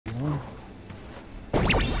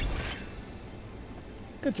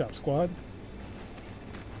Good job, squad.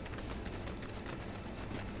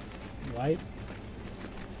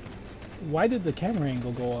 Why did the camera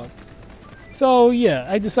angle go up? So yeah,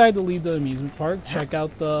 I decided to leave the amusement park, check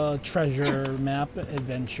out the treasure map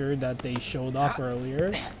adventure that they showed off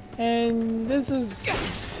earlier, and this is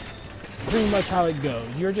pretty much how it goes.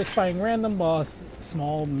 You're just fighting random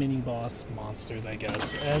small mini boss monsters, I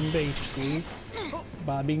guess, and basically,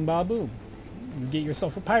 ba bing ba boom, you get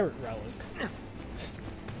yourself a pirate relic.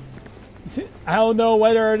 I don't know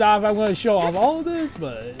whether or not I'm going to show off all of this,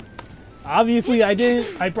 but obviously I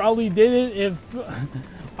didn't. I probably did it if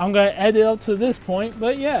I'm going to edit up to this point,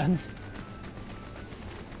 but yeah.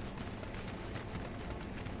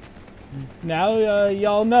 Now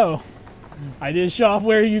y'all know. I did show off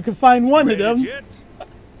where you can find one of them.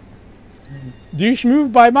 Douche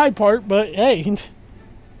move by my part, but hey.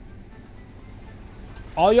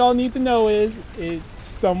 All y'all need to know is it's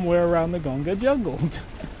somewhere around the Gunga jungle.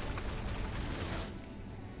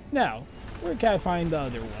 Now, where can I find the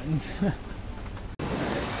other ones?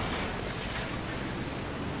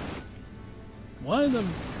 One of them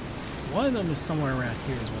is somewhere around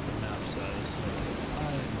here is what the map says.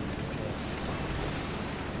 I'm just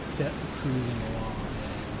cruising along.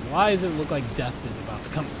 Why does it look like death is about to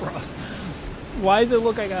come for us? Why does it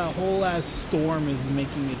look like a whole ass storm is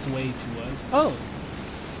making its way to us? Oh,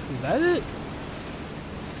 is that it?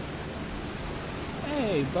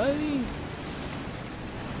 Hey, buddy.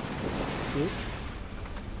 Oop.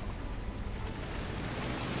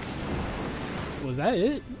 Was that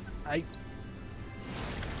it? I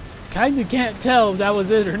kinda can't tell if that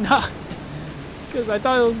was it or not. Because I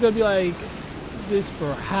thought it was gonna be like this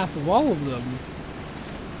for half of all of them.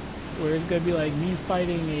 Where it's gonna be like me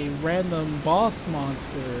fighting a random boss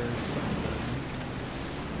monster or something.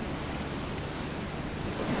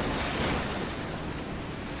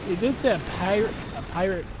 It did say a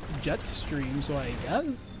pirate jet stream, so I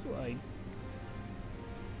guess like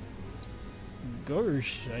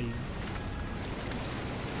gosh,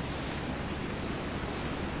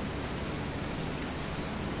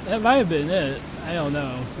 that might have been it. I don't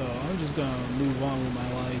know, so I'm just gonna move on with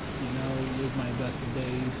my life, you know, live my best of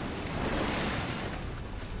days.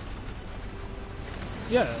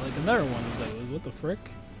 Yeah, like another one of those. What the frick?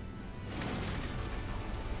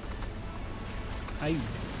 I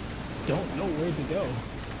don't know where to go.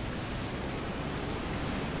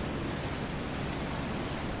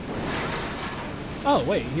 Oh,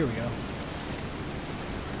 wait, here we go.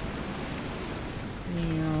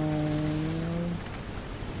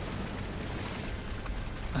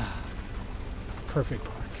 Perfect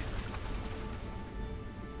park.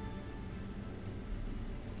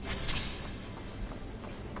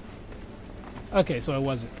 Okay, so I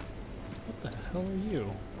wasn't. What the hell are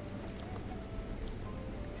you?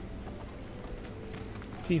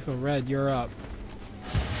 Tifa Red, you're up.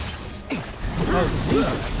 Oh, see.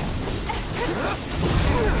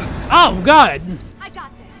 Oh God! I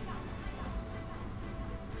got this.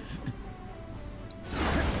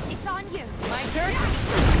 It's on you. My turn.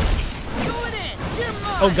 Going in. You're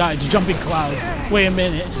mine. Oh God, it's jumping cloud. Wait a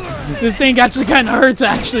minute. This thing actually kind of hurts.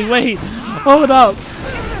 Actually, wait. Hold up. Now,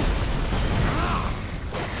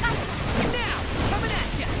 coming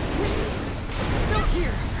at you. Still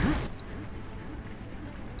here.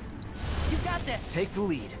 You got this. Take the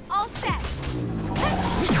lead. All set.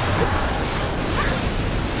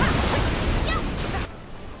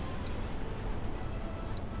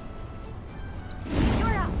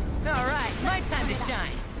 You're up. All right, my time to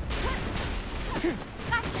shine.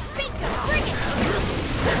 Gotcha. Bingo. Bring it.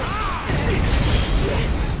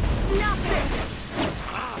 Nothing.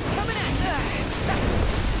 Coming at you.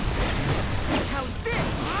 How's this?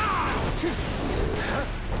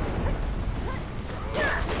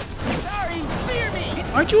 Sorry, fear me.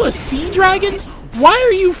 Aren't you a sea dragon? Why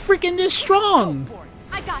are you freaking this strong?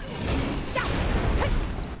 I got this. Go.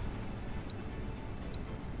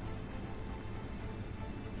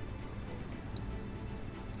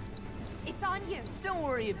 It's on you. Don't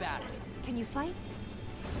worry about it. Can you fight?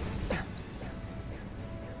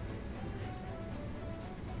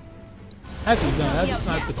 Actually, no, that's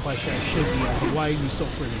not the question I should be asking. Why are you so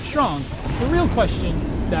freaking strong? The real question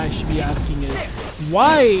that I should be asking is,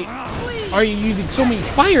 why are you using so many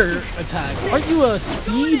fire attacks? Aren't you a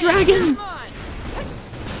sea dragon?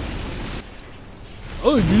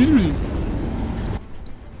 Oh, dude.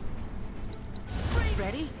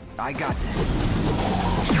 Ready? I got this.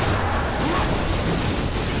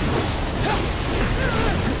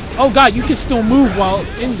 Oh God, you can still move while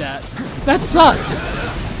in that. That sucks.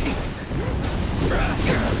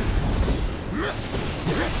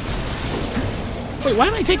 Wait, why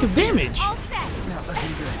am I taking damage? All set. Not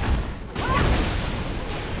looking good.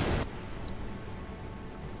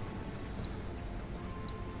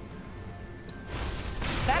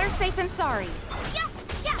 Better safe than sorry. Yeah,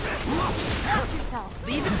 yeah. Watch yourself.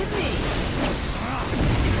 Leave it to me.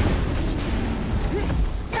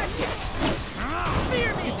 Gotcha.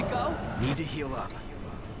 Fear me. Good to go. Need to heal up.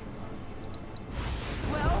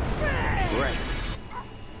 Well, right.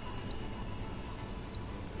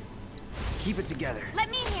 Keep it together. Let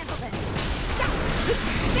me handle this. Yeah.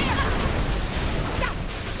 There. Yeah,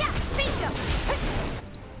 yeah. Bingo.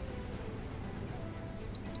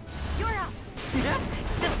 You're up.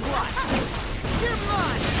 Just watch. You're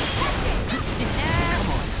mine. Come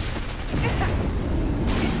on.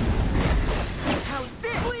 How's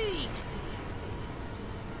this? Bleed.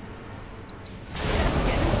 Just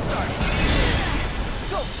getting started.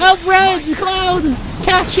 Go. Help, Red Cloud!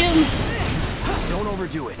 Catch him! Don't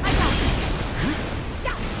overdo it.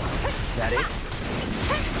 That it?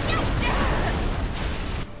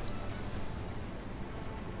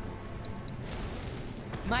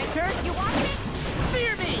 My turn? You want it?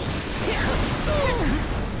 Fear me!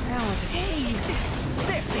 That was hey!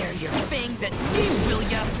 There your fangs at me, will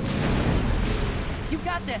ya? You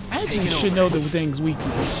got this! I actually should know the thing's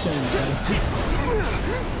weakness, shouldn't I?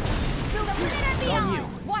 It's on you.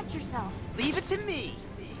 Watch yourself. Leave it to me!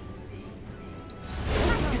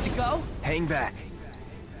 Good to go? Hang back.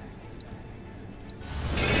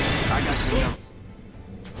 I got you.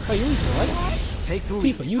 Oh, you need to like Take the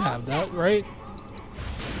lead. Tifa, you have that, right?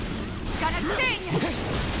 Gonna sting!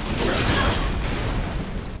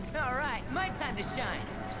 Alright, my time to shine.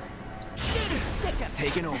 Getting sick of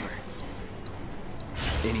taking over.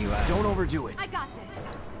 Any last? Don't overdo it. I got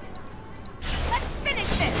this. Let's finish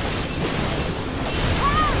this!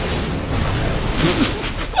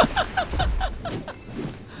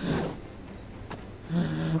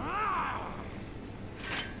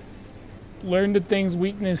 Learn the thing's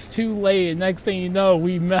weakness too late, and next thing you know,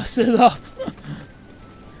 we mess it up.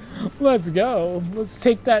 Let's go. Let's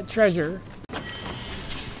take that treasure.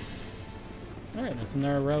 Alright, that's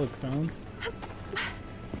another relic found.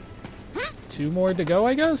 2 more to go,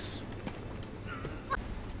 I guess?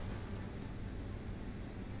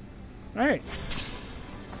 Alright.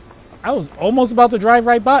 I was almost about to drive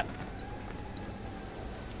right by.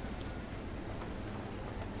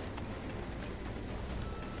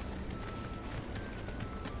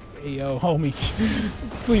 Hey, yo, homie.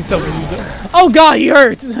 Please tell me you do. Oh god, he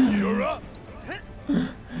hurts! You're up.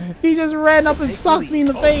 He just ran up and socked me in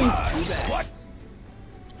the face! What?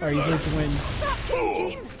 Alright, he's going to win.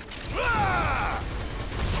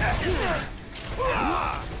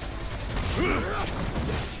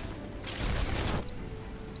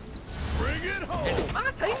 Bring it home. It's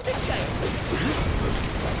my time to shine.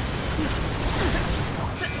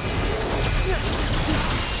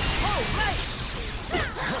 Oh, right.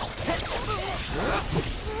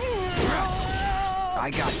 I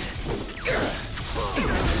got this.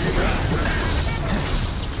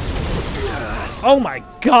 Oh my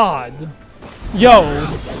god! Yo!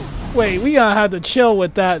 Wait, we gonna have to chill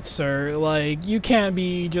with that, sir. Like, you can't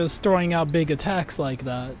be just throwing out big attacks like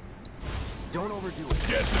that. Don't overdo it.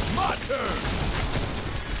 Guess it's my turn.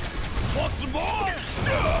 Want some more?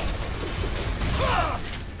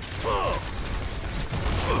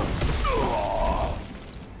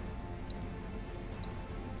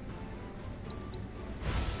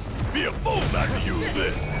 Be a fool not to use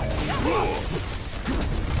this.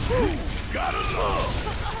 Gotta love.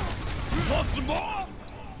 Want some more?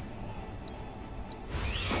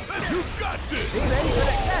 You got this.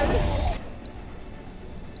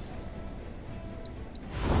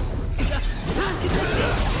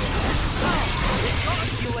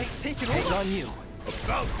 You ain't taking over. It's on you.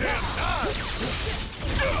 About damn time.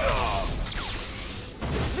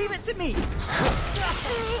 Leave it to me.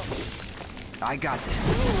 I got this.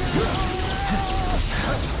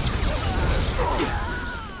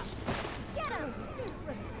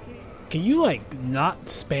 Can you, like, not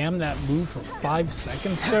spam that move for 5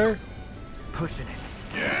 seconds, sir? Pushing it.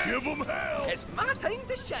 Yeah, give them hell. It's my time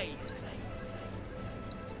to shine.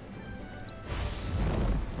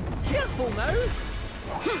 Careful now.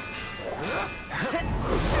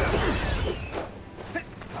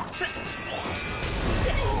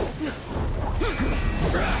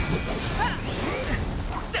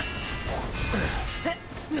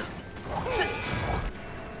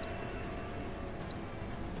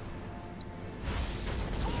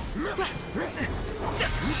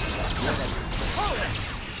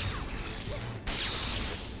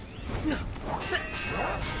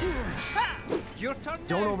 Your turn.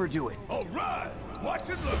 Don't overdo it. All right. Watch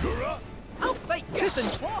it, look her up. I'll fight fight tooth and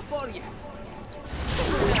claw for you.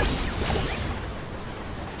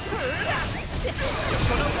 You're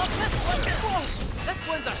gonna love this one. This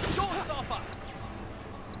one's a showstopper.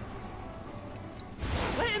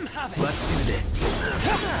 Let him have it. Let's do this.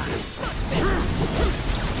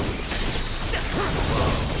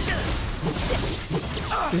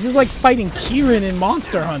 This is like fighting Kieran in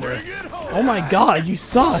Monster Hunter. Oh my god, you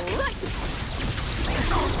suck.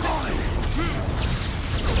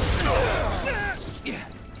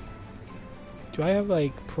 Do I have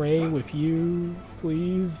like pray with you,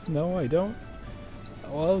 please? No, I don't.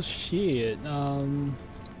 Well, shit. Cloud,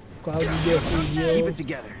 you get free heal. Keep it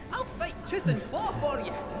together. I'll fight tooth and claw for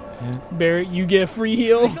you. Barrett, you get free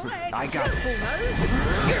heal. I got it.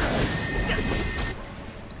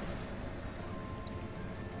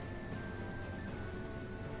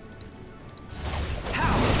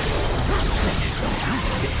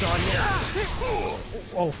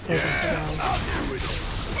 Oh, fucking down.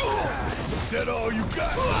 Is that all you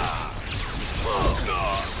got?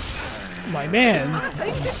 My man.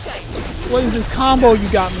 What is this combo you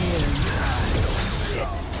got me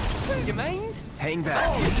in? You mind? Hang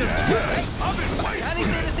back. He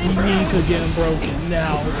needs to get him broken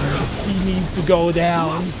now. He needs to go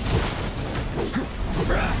down.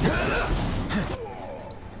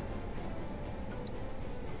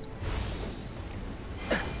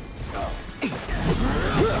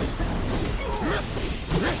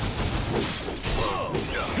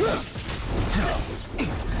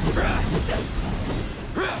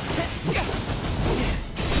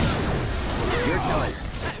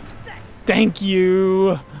 Thank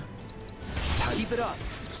you. Keep it up.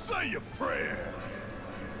 Say your prayers.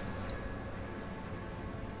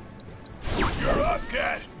 You're up,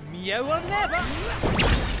 cat. Meow or never.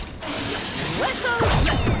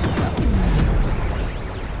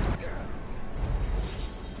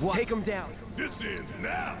 Take him down. This is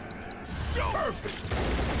now. Perfect.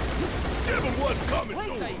 Give him what's coming to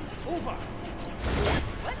him. Playtime's over.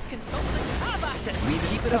 Let's consult the tab at it. We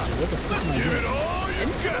keep it up. Give it all you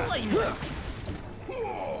got.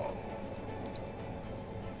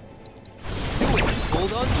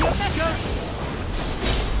 Hold on to your knickers.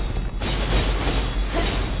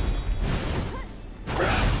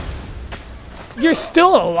 You're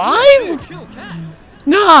still alive? Cool cats.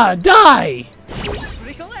 Nah, die.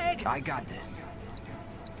 Break a leg. I got this.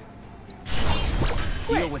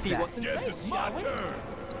 Deal Let's with see that. what's inside. Yes, it's my turn.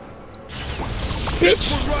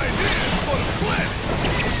 Bitch. One right here for the planet.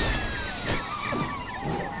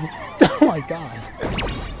 Oh my god.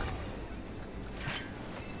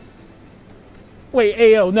 Wait,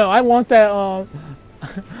 Ayo, no, I want that,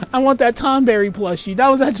 I want that Tomberry plushie. That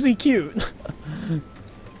was actually cute.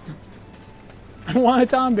 I want a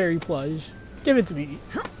Tomberry plush. Give it to me.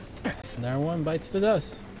 And everyone bites the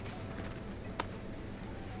dust.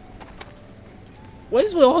 What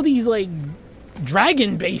is with all these, like,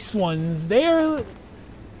 dragon-based ones? They're...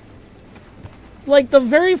 Like, the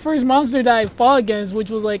very first monster that I fought against, which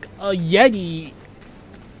was, like, a Yeti,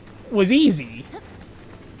 was easy.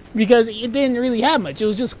 Because it didn't really have much. It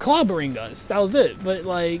was just clobbering us. That was it. But,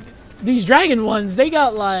 like, these dragon ones, they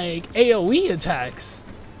got, like, AoE attacks.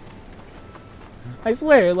 I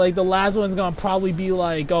swear, like, the last one's gonna probably be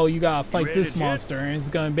like, oh, you gotta fight this monster, and it's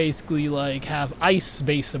gonna basically, like, have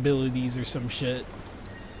ice-based abilities or some shit.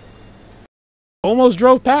 Almost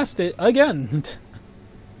drove past it, again.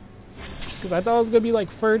 Because I thought it was gonna be,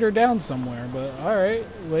 like, further down somewhere, but alright,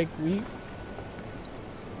 like,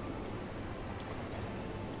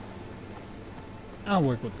 I'll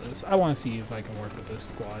work with this. I want to see if I can work with this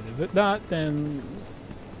squad. If not, then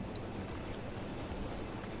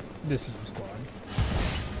this is the squad.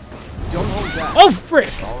 Don't hold back. Oh, frick!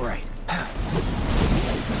 All right.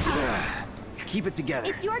 Keep it together.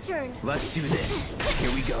 It's your turn. Let's do this.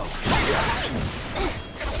 Here we go.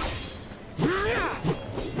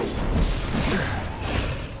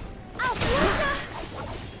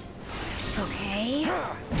 Okay.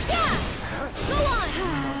 Yeah. Go on.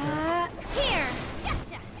 Here.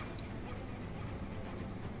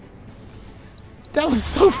 That was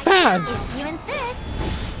so fast! You insist.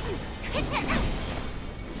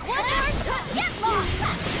 Get lost.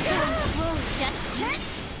 Just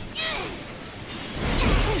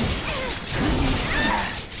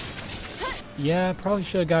Yeah, probably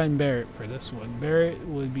should have gotten Barrett for this one. Barrett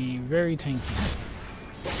would be very tanky.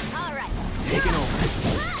 all right. Taking over.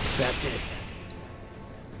 That's it.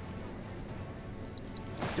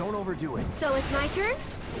 Don't overdo it. So it's my turn?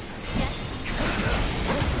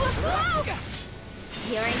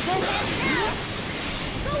 You're in good hands now.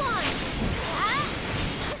 Go on.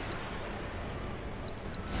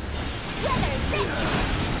 Weather, sit.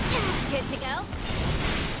 good to go.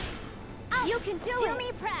 Oh, you can do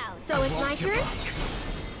me proud. So it's my turn?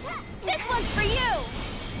 This one's for you!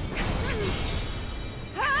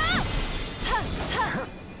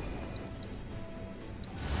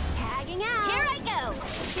 Tagging out. Here I go.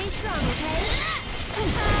 Stay strong, okay?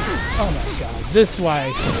 Oh my god, this is why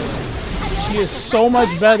I say she is so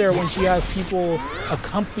much better when she has people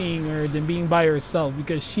accompanying her than being by herself,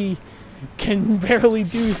 because she can barely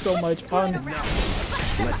do so much on.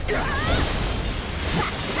 Let's go.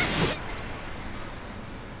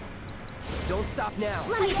 Don't stop now.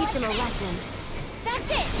 Let me teach him a lesson.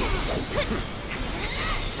 That's it.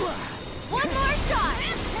 One more shot.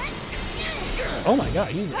 Oh my god,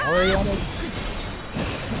 he's already almost.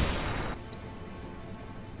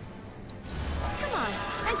 Come on,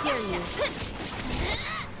 I dare you.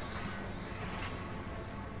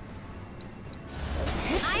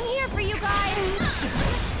 I'm here for you guys.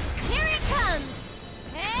 Here it comes.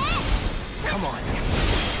 Come on.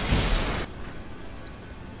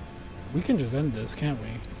 We can just end this, can't we?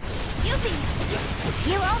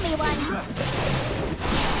 You owe me one.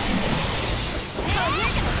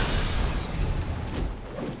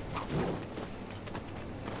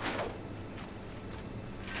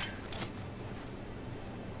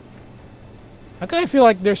 I kind of feel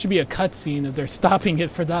like there should be a cutscene if they're stopping it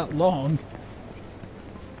for that long.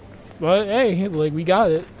 But hey, like, we got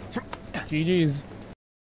it. GG's.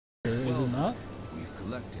 Is it not? We've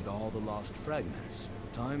collected all the lost fragments.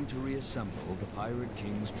 Time to reassemble the Pirate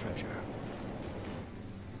King's treasure.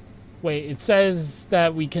 Wait, it says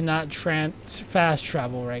that we cannot fast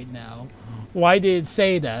travel right now. Why did it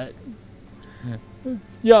say that?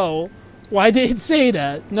 Yo, why did it say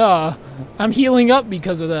that? Nah, I'm healing up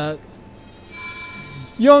because of that.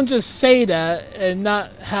 You don't just say that and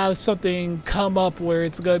not have something come up where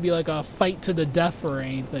it's gonna be like a fight to the death or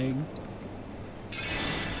anything.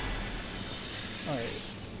 Alright.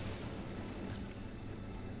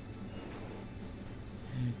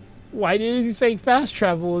 Why did you say fast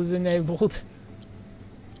travel is enabled?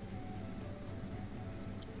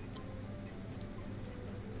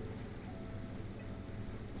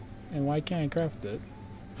 And why can't I craft it?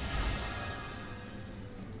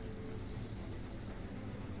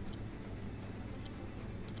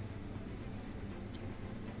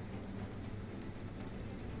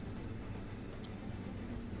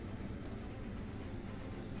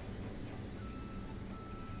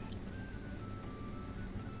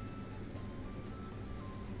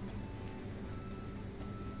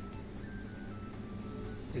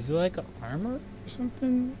 Is it like an armor or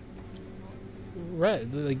something?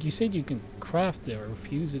 Red, like you said you can craft it or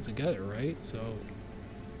fuse it together, right? So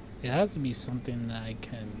it has to be something that I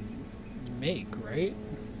can make, right?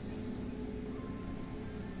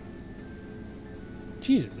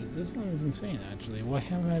 Jesus, this one is insane actually. Why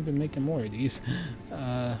haven't I been making more of these?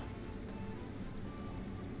 No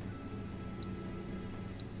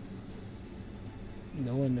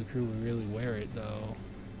one in the crew would really wear it though.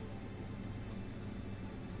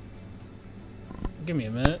 Give me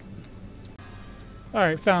a minute.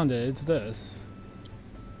 Alright, found it. It's this.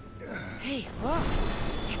 Hey, look!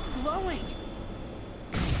 It's glowing!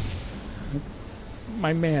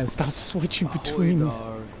 My man, stop switching between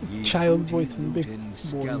child voice and big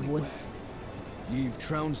boy voice. Ye've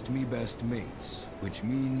trounced me best mates, which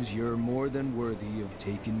means you're more than worthy of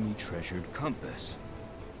taking me treasured compass.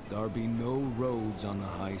 There be no roads on the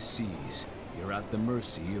high seas. You're at the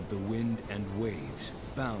mercy of the wind and waves,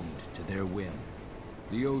 bound to their whim.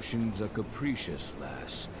 The ocean's a capricious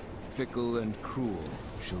lass, fickle and cruel.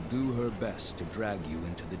 She'll do her best to drag you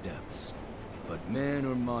into the depths. But man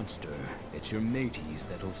or monster, it's your mateys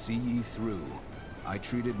that'll see ye through. I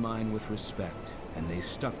treated mine with respect, and they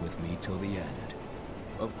stuck with me till the end.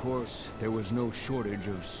 Of course, there was no shortage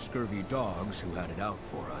of scurvy dogs who had it out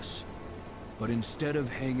for us. But instead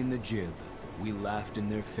of hanging the jib, we laughed in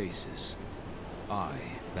their faces.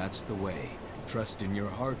 Aye, that's the way. Trust in your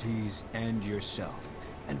hearties and yourself.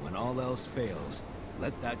 And when all else fails,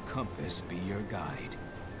 let that compass be your guide.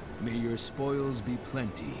 May your spoils be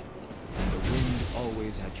plenty, and the wind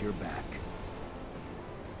always at your back.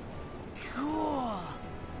 Cool!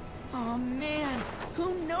 Oh man,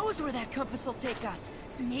 who knows where that compass will take us?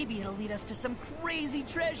 Maybe it'll lead us to some crazy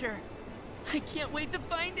treasure. I can't wait to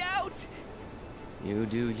find out! You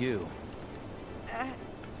do you.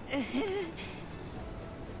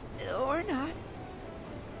 Or not.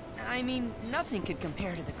 I mean, nothing could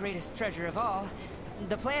compare to the greatest treasure of all,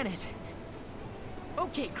 the planet.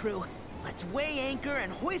 Okay, crew, let's weigh anchor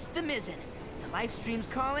and hoist the mizzen. The live stream's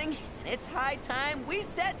calling, and it's high time we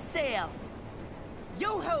set sail.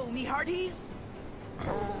 Yo-ho, me hearties!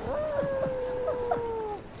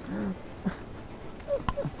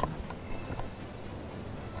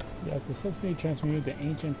 Successfully transmuted the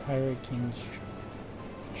ancient pirate king's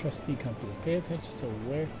trusty compass. Pay attention to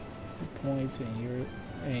where he points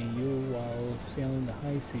and you while sailing the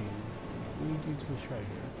high seas. Lead you to the treasure.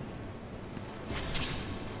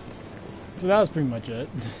 So that was pretty much it.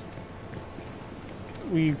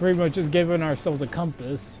 We pretty much just given ourselves a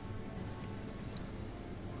compass.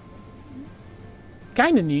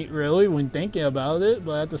 Kind of neat, really, when thinking about it,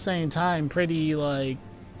 but at the same time, pretty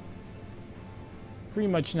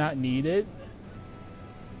much not needed.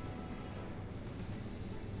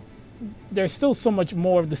 There's still so much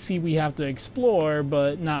more of the sea we have to explore,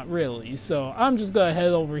 but not really. So I'm just gonna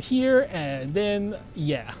head over here, and then,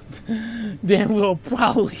 yeah. Then we'll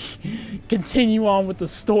probably continue on with the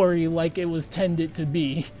story like it was tended to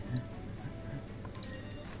be.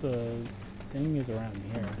 The thing is around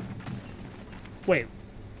here. Wait.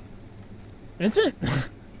 Vincent?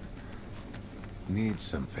 Need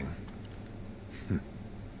something.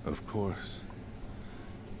 Of course.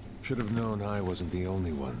 Should have known I wasn't the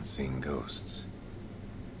only one seeing ghosts.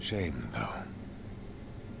 Shame, though.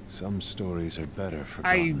 Some stories are better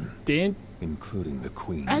forgotten. I didn't. Including the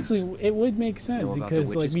Queen's. Actually, it would make sense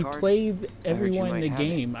because, like, we played everyone in the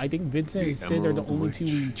game. I think Vincent and Sid are the only two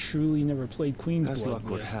we truly never played Queen's Blood. As luck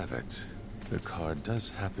would have it, the card does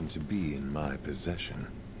happen to be in my possession.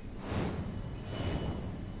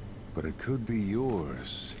 But it could be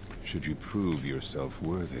yours, should you prove yourself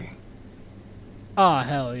worthy. Ah,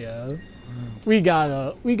 hell yeah. We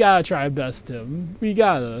gotta try best him. We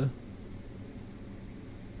gotta.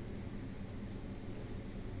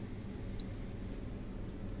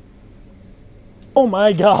 Oh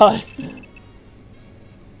my god.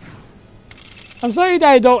 I'm sorry that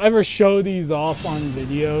I don't ever show these off on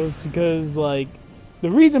videos because, like, the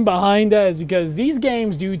reason behind that is because these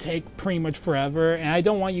games do take pretty much forever, and I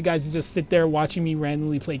don't want you guys to just sit there watching me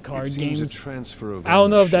randomly play card games. I don't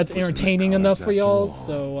know if that's entertaining enough for y'all,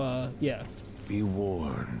 so, yeah. Be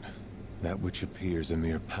warned. That which appears a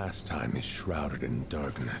mere pastime is shrouded in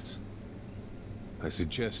darkness. I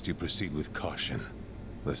suggest you proceed with caution,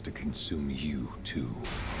 lest it consume you, too.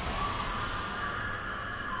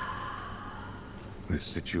 This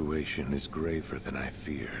situation is graver than I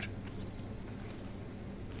feared.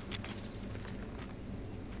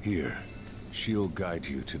 Here, she'll guide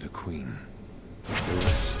you to the Queen. The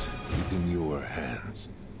rest is in your hands.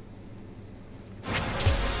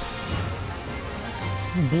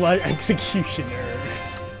 Blood Executioner.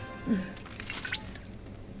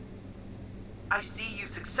 I see you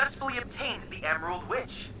successfully obtained the Emerald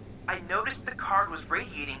Witch. I noticed the card was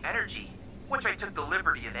radiating energy, which I took the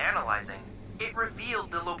liberty of analyzing. It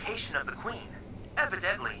revealed the location of the Queen.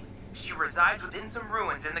 Evidently, she resides within some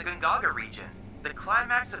ruins in the Gongaga region. The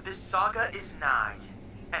climax of this saga is nigh,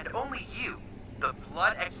 and only you, the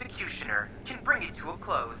Blood Executioner, can bring it to a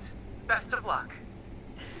close. Best of luck.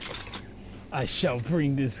 I shall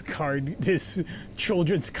bring this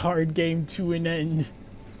children's card game to an end.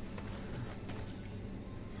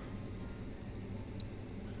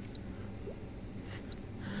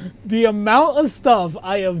 The amount of stuff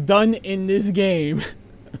I have done in this game,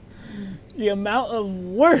 the amount of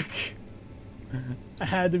work I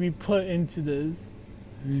had to be put into this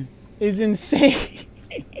is insane.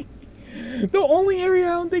 The only area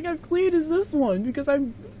I don't think I've cleared is this one because I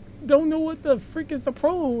don't know what the frick is the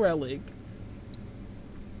Prolo Relic.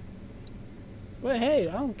 But hey,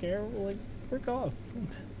 I don't care. Like, frick off.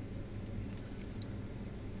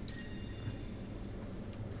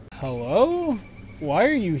 Hello? Why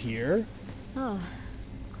are you here? Oh,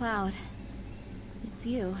 Cloud. It's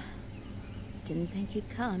you. Didn't think you'd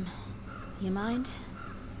come. You mind?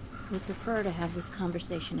 Would prefer to have this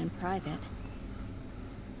conversation in private.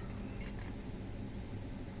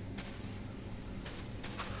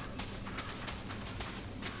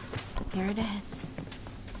 Here it is.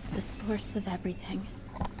 The source of everything.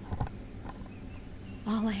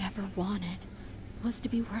 All I ever wanted was to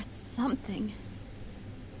be worth something.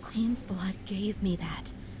 Queen's blood gave me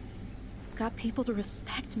that. Got people to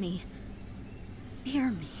respect me.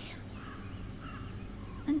 Fear me.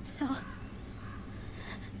 Until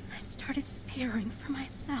I started fearing for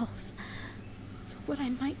myself. For what I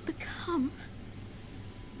might become.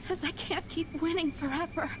 Because I can't keep winning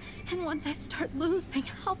forever. And once I start losing,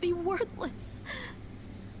 I'll be worthless.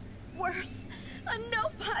 Worse, a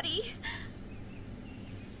nobody.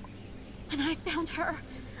 When I found her,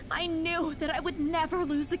 I knew that I would never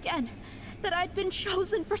lose again. That I'd been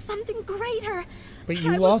chosen for something greater. But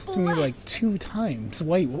you lost to me like 2 times.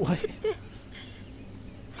 Wait, what? This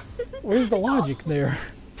isn't Where's the logic there?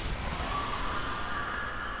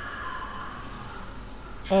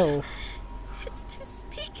 Oh. It's been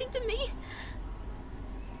speaking to me.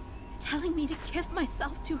 telling me to give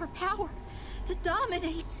myself to her power, to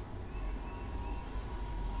dominate.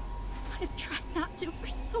 I've tried not to for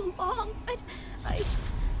so long, but I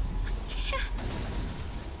can't.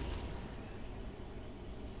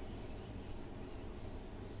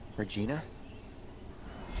 Regina?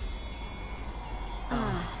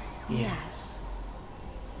 Ah, yes.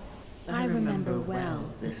 I remember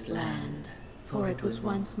well this land, for it was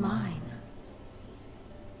once mine.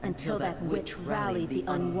 Until that witch rallied the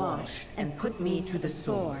unwashed and put me to the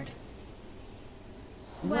sword.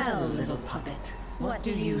 Well, little puppet, what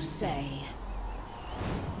do you say?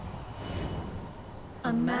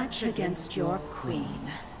 A match against your queen.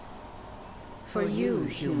 For you,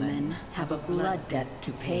 human, have a blood debt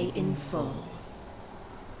to pay in full.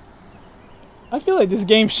 I feel like this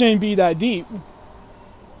game shouldn't be that deep.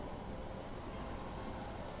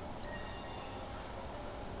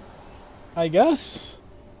 I guess.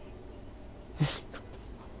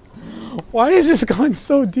 Why is this going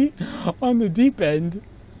so deep on the deep end?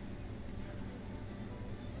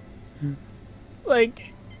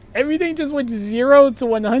 Like, everything just went 0 to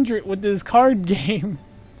 100 with this card game.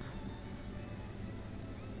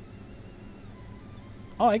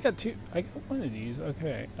 Oh, I got one of these.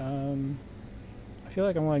 Okay. I feel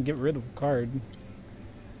like I want to get rid of a card.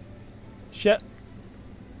 Shit.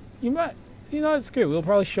 You know what? Screw it. We'll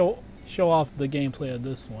probably show off the gameplay of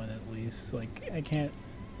this one at least. Like, I can't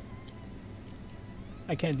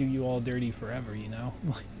do you all dirty forever, you know?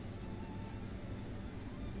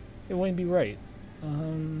 It wouldn't be right. I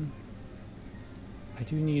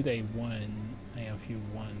do need a 1. I have a few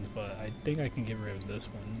 1s, but I think I can get rid of this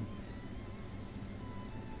one.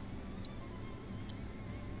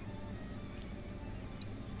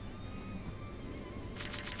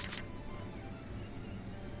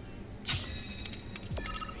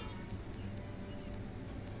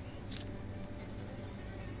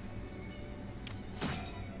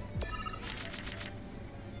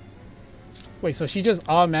 Wait, so she just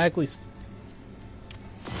automatically...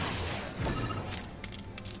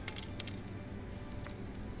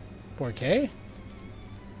 $4K?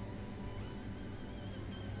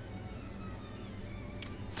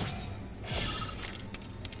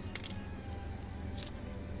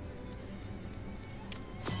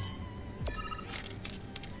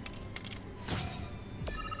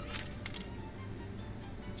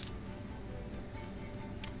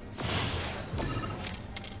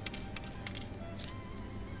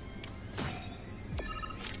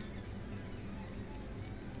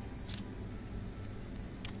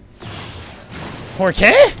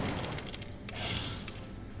 $4K?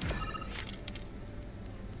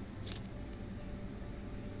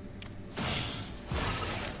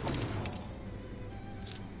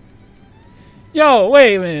 Yo,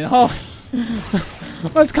 wait a minute.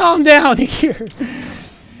 Let's calm down here.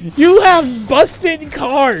 You have busted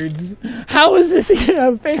cards. How is this even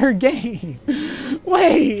a fair game?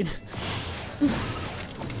 Wait.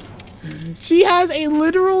 She has a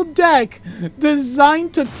literal deck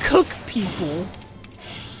designed to cook people.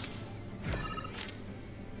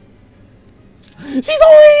 She's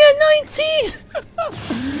already at 19!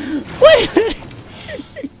 Wait!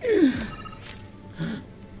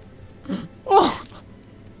 Oh.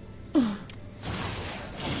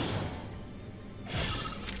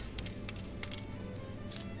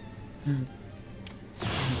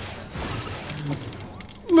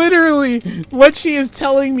 Literally, what she is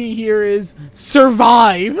telling me here is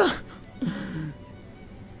survive.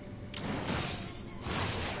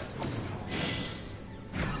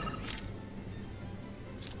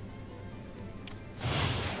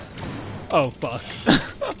 Oh fuck.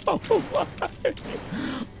 Oh my.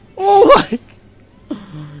 Oh my.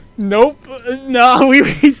 Nope. No, we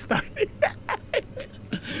restarted that.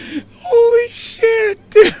 Holy shit,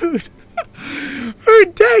 dude. Her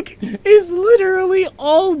deck is literally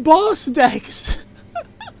all boss decks.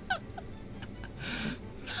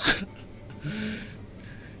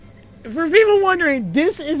 For people wondering,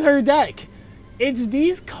 this is her deck. It's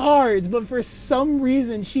these cards, but for some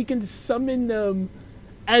reason she can summon them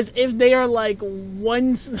as if they are like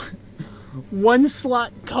one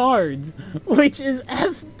slot cards, which is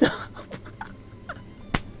effed up.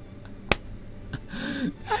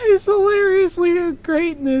 That is hilariously a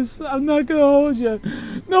greatness. I'm not gonna hold you.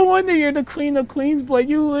 No wonder you're the Queen of Queens, but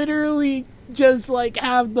you literally just like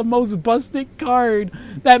have the most busted card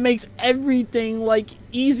that makes everything like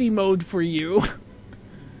easy mode for you.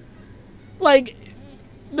 Like,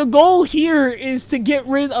 the goal here is to get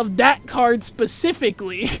rid of that card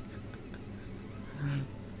specifically.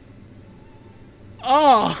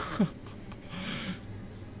 Oh.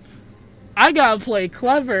 I gotta play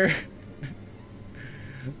clever.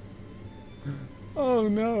 Oh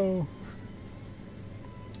no.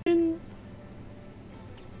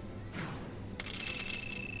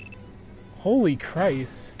 Holy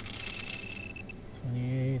Christ.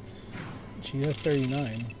 28. She has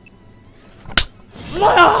 39.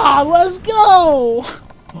 Ah, let's go!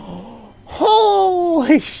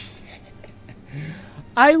 Holy shit.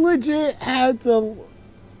 I legit had to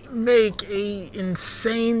make a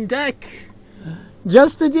insane deck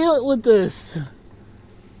just to deal with this.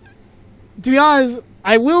 To be honest,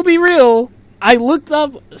 I will be real. I looked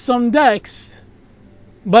up some decks,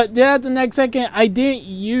 but then at the next second,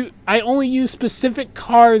 I only used specific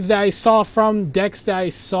cards that I saw from decks that I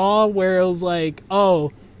saw, where it was like,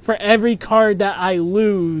 oh, for every card that I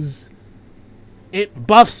lose, it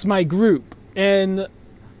buffs my group. And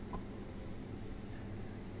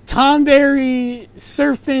Tonberry,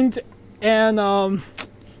 Serpent, and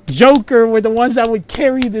Joker were the ones that would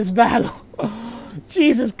carry this battle.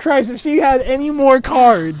 Jesus Christ, if she had any more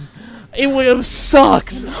cards, it would have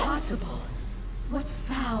sucked. Impossible. What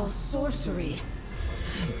foul sorcery.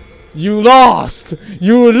 You lost.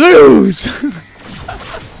 You lose.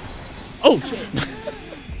 Oh shit.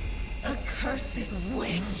 Accursed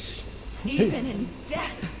witch. Even in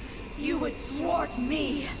death, you would thwart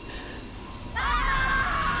me.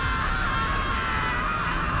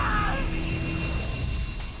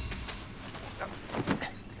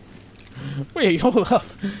 Wait, hold up.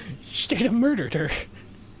 You straight up murdered her.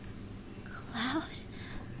 Cloud?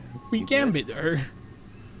 We gambit her.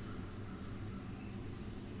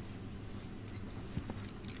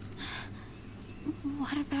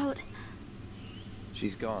 What about...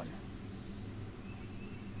 She's gone.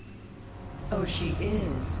 Oh, she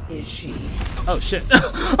is she? Oh shit.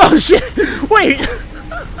 Oh shit. Wait.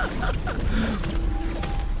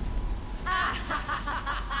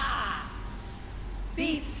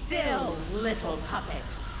 Be still, little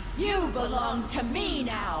puppet. You belong to me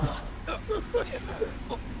now.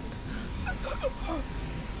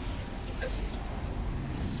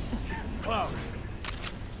 Cloud.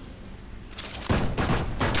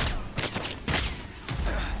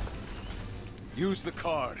 Use the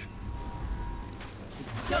card.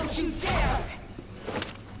 Don't you dare!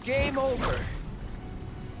 Game over.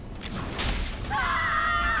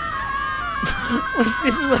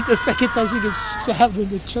 This is like the second time she gets stabbed in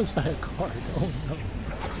the chest by a card. Oh no.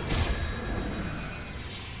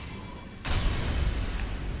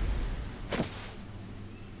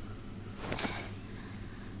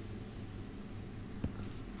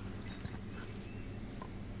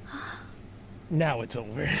 Now it's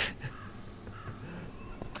over.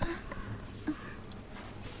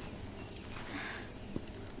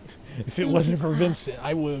 If it wasn't for Vincent,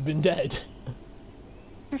 I would have been dead.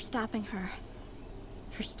 For stopping her.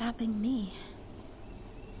 For stopping me.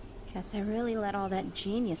 Guess I really let all that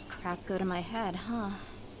genius crap go to my head, huh?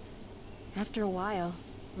 After a while,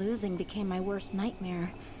 losing became my worst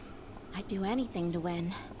nightmare. I'd do anything to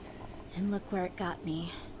win. And look where it got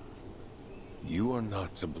me. You are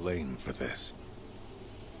not to blame for this.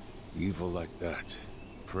 Evil like that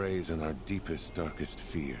preys on our deepest, darkest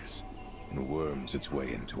fears and worms its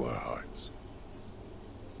way into our hearts.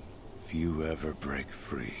 Few ever break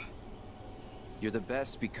free. You're the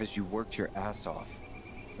best because you worked your ass off,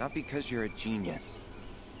 not because you're a genius.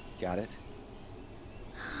 Got it?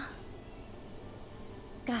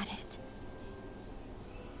 Got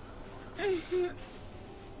it.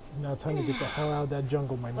 Now time to get the hell out of that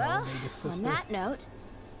jungle, my Well, melanated on sister. that note,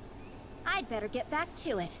 I'd better get back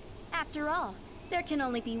to it. After all, there can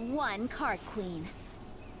only be one card queen.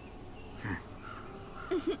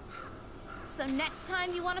 So next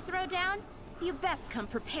time you want to throw down, you best come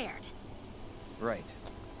prepared. Right.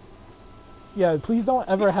 Yeah, please don't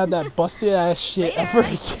ever have that busted ass shit Later. ever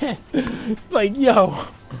again. Like, yo.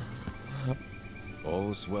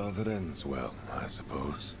 All's well that ends well, I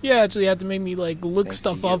suppose. Yeah, actually had to make me like look Thanks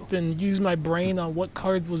stuff to you. up and use my brain on what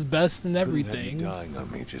cards was best and Couldn't have you everything. dying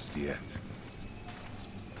on me just yet.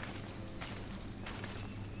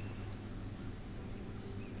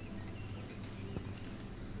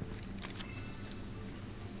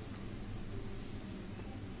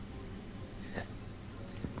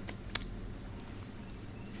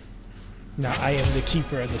 Now I am the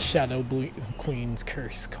keeper of the Shadow Queen's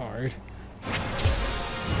Curse card.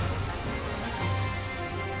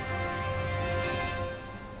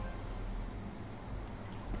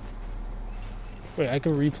 Wait, I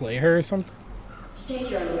could replay her or something? Stake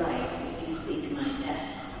your life if you seek my death.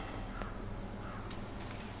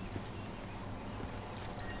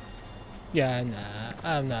 Yeah, nah,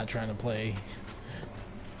 I'm not trying to play.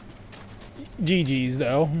 GG's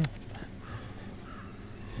though.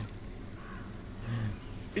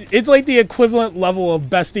 it's like the equivalent level of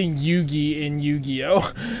besting Yugi in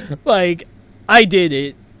Yu-Gi-Oh. Like, I did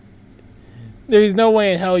it. There's no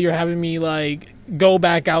way in hell you're having me, like, go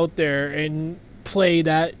back out there and play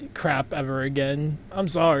that crap ever again. I'm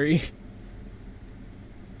sorry.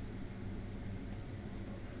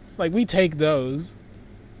 Like, we take those.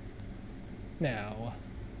 Now,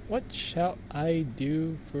 what shall I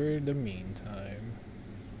do for the meantime?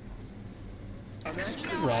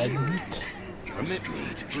 Red. Permit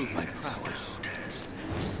me to prove my prowess.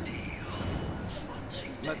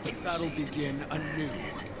 Let the battle begin anew.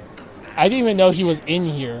 I didn't even know he was in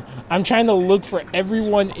here. I'm trying to look for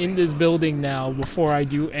everyone in this building now before I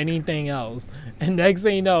do anything else. And next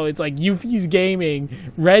thing you know, it's like Yuffie's gaming.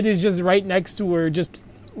 Red is just right next to her, just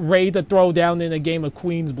ready to throw down in a game of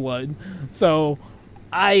Queen's Blood. So,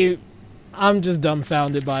 I'm just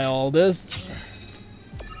dumbfounded by all this.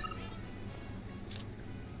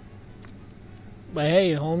 But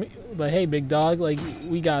hey, homie. But hey, big dog. Like,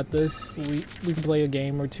 we got this. We can play a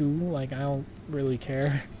game or two. Like, I don't really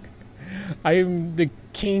care. I am the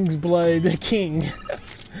King's Blood King.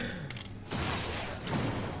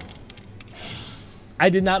 I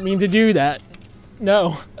did not mean to do that.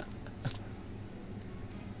 No.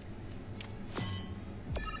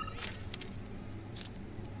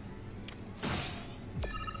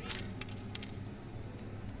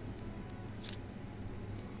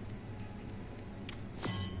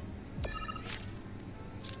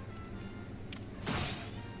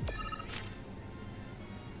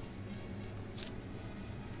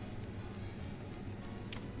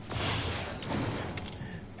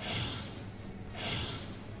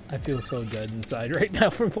 I feel so dead inside right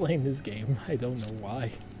now from playing this game. I don't know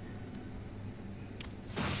why.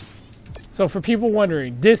 So for people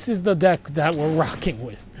wondering, this is the deck that we're rocking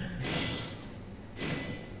with.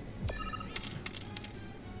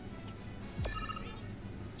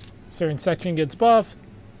 Certain section gets buffed,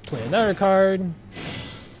 play another card.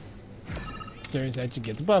 Certain section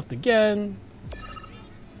gets buffed again,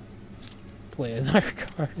 play another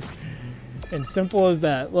card. And simple as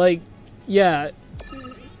that. Like, yeah.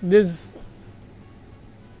 This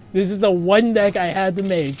is the one deck I had to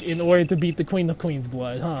make in order to beat the Queen of Queen's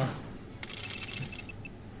Blood, huh?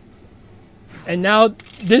 And now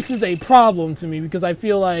this is a problem to me because I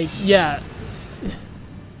feel like, yeah,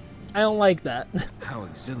 I don't like that. How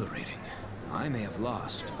exhilarating. I may have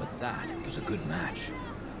lost, but that was a good match.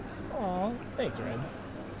 Aw, thanks, Red.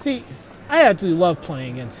 See, I actually love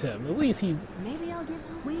playing against him. At least he's... Maybe I'll give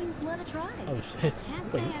Queen's Blood a try. Oh shit.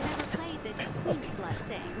 Can't Wait. say I've ever played this Queen's Blood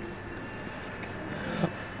thing.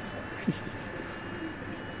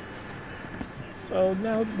 So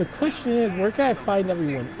now the question is, where can I find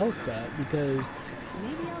everyone else at? Because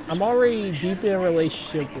I'm already deep in a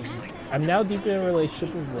relationship with... I'm now deep in a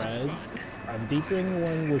relationship with Red. I'm deep in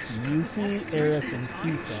one with Yuffie, Aerith, and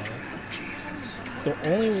Tifa. The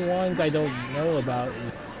only ones I don't know about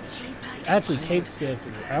is... Actually, Cape Sith.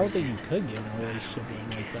 I don't think you could get in a relationship with him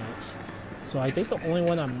like that. So I think the only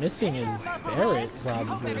one I'm missing is Barrett,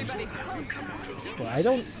 probably. But I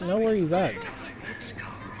don't know where he's at.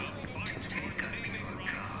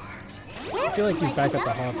 I feel like he's back at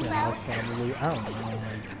the haunted house, probably. I don't know.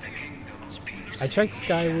 Like, I checked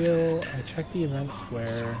Skywheel. I checked the event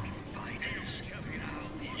square.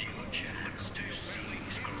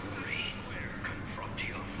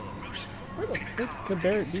 Where the frick could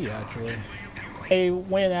Barrett be, actually? I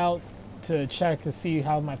went out to check to see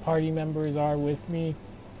how my party members are with me.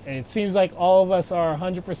 And it seems like all of us are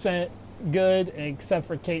 100% good, except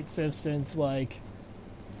for Kate Sif, since, like,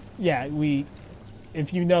 yeah,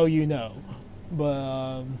 if you know, you know.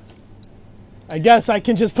 But, I guess I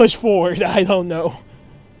can just push forward. I don't know.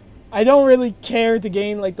 I don't really care to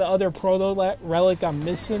gain, like, the other proto relic I'm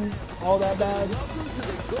missing all that bad.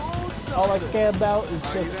 All I care about is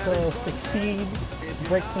just to succeed,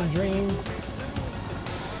 break some dreams.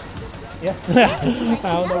 Yeah.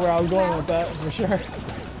 I don't know where I was going with that, for sure.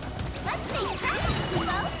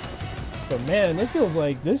 But man, it feels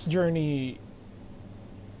like this journey...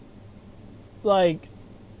 Like,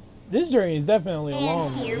 this journey is definitely a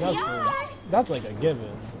long one. That's like a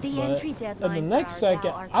given. But at the next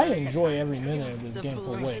second, I enjoy every minute of this game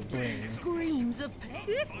for what it brings.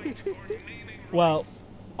 Well,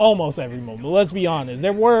 almost every moment. But let's be honest.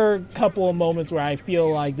 There were a couple of moments where I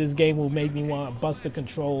feel like this game will make me want to bust the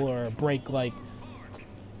controller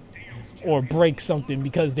or break something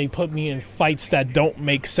because they put me in fights that don't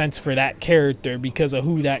make sense for that character because of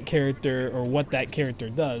who that character or what that character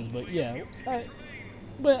does. But yeah,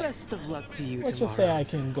 but Best of luck to you let's tomorrow. just say I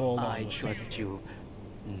can go along I with trust you.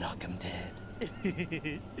 Knock him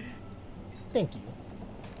dead. Thank you.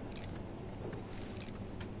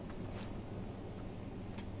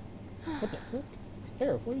 What the fuck?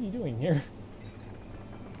 Aerith, what are you doing here?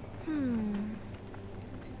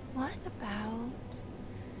 What about...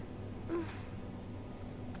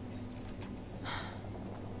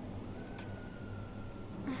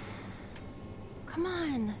 Come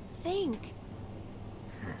on, think.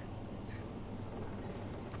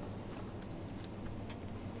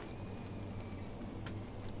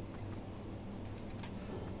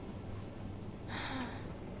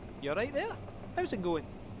 You alright there? How's it going?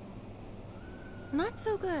 Not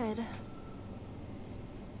so good.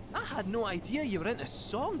 I had no idea you were into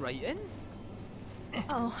songwriting.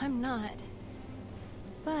 Oh, I'm not.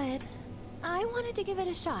 But I wanted to give it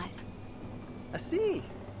a shot. I see.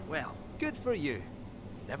 Well, good for you.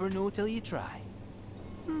 Never know till you try.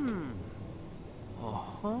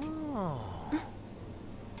 Oh.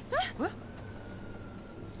 What?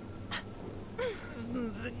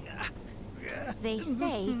 They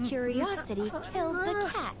say curiosity killed the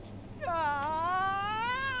cat.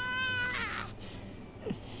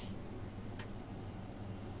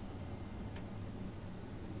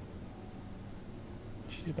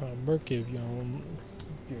 She's gonna murk if you don't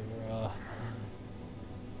keep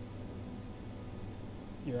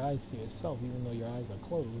your eyes to yourself, even though your eyes are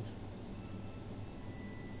closed.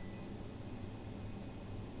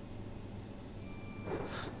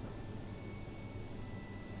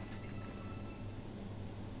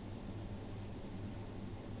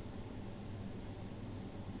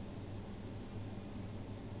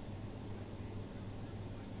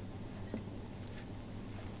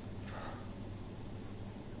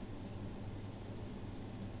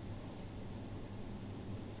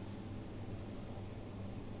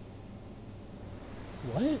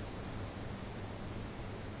 What?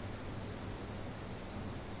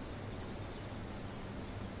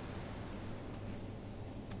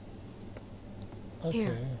 Okay.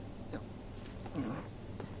 Here.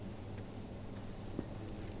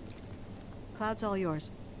 Cloud's all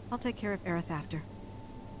yours. I'll take care of Aerith after.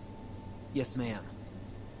 Yes, ma'am.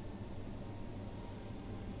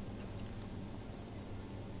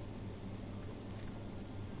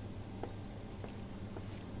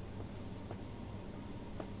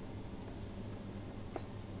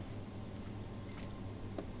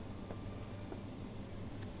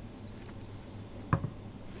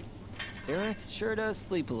 Aerith sure does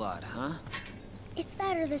sleep a lot, huh? It's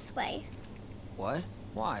better this way. What?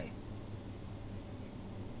 Why?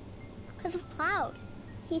 'Cause of Cloud.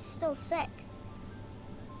 He's still sick.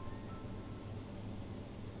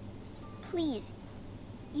 Please,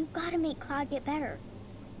 you gotta make Cloud get better.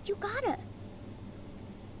 You gotta.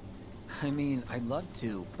 I mean, I'd love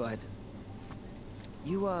to, but...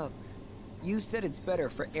 You said it's better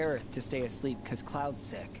for Aerith to stay asleep because Cloud's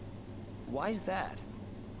sick. Why's that?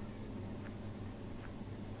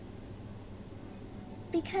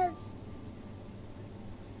 Because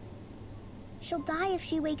she'll die if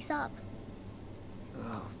she wakes up.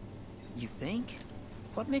 Oh, you think?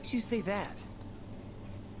 What makes you say that?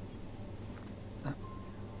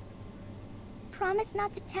 Promise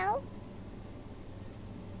not to tell?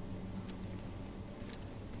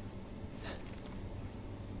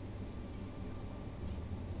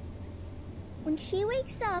 When she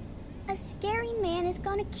wakes up, a scary man is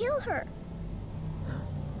gonna kill her.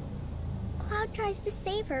 Cloud tries to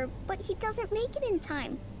save her, but he doesn't make it in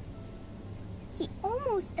time. He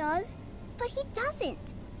almost does, but he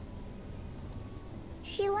doesn't.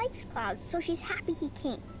 She likes Cloud, so she's happy he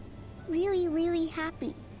came. Really, really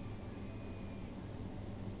happy.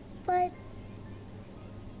 But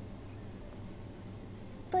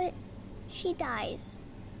she dies.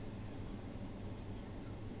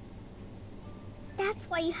 That's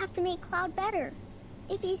why you have to make Cloud better.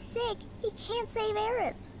 If he's sick, he can't save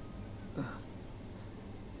Aerith.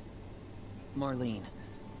 Marlene,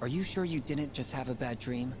 are you sure you didn't just have a bad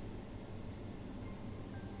dream?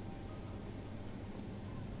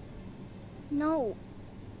 No.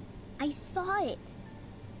 I saw it.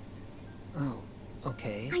 Oh,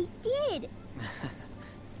 okay. I did!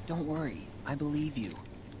 Don't worry, I believe you.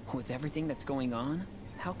 With everything that's going on,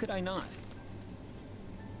 how could I not?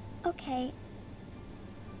 Okay.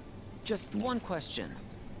 Just one question,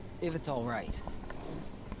 if it's all right.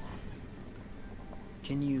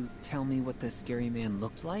 Can you tell me what this scary man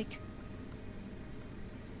looked like?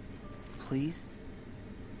 Please?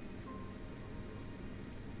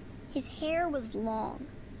 His hair was long.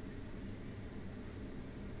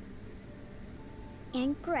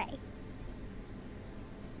 And gray.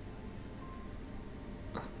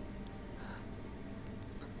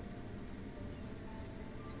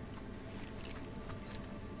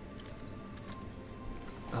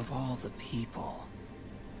 Of all the people.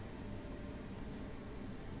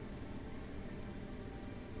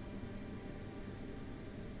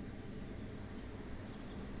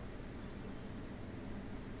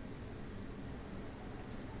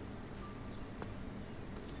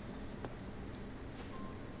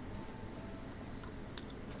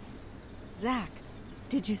 Zack,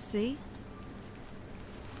 did you see?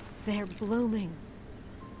 They're blooming.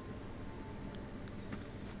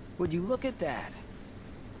 Would you look at that?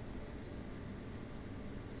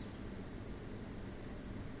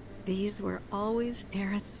 These were always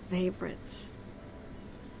Aerith's favorites.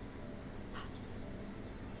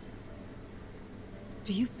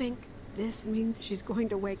 Do you think this means she's going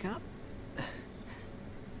to wake up?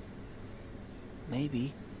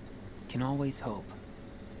 Maybe. Can always hope.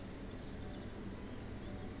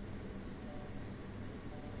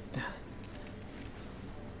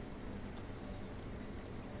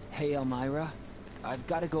 Hey, Elmira. I've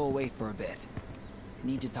got to go away for a bit. I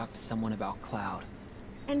need to talk to someone about Cloud.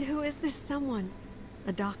 And who is this someone?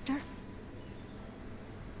 A doctor?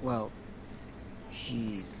 Well,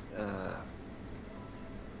 he's,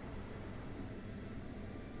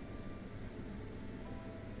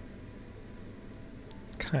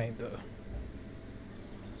 Kinda.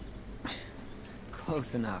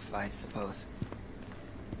 Close enough, I suppose.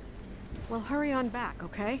 Well, hurry on back,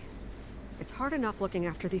 okay? It's hard enough looking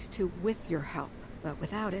after these two with your help, but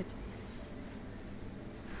without it...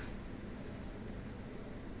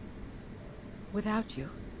 Without you,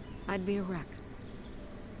 I'd be a wreck.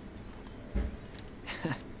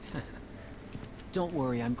 Don't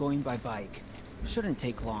worry, I'm going by bike. Shouldn't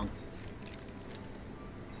take long.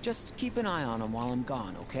 Just keep an eye on him while I'm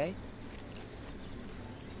gone, okay?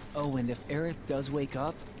 Oh, and if Aerith does wake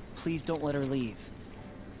up, please don't let her leave.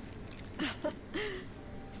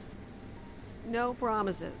 No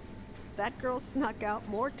promises. That girl snuck out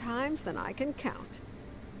more times than I can count.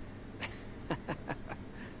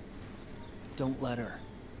 Don't let her.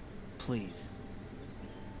 Please.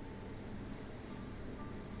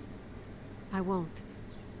 I won't.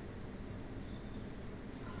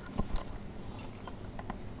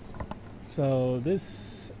 So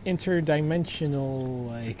this interdimensional,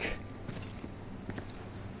 like,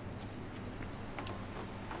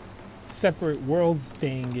 separate worlds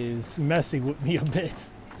thing is messing with me a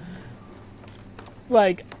bit.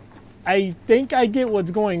 Like, I think I get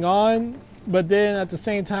what's going on, but then at the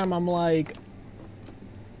same time I'm like,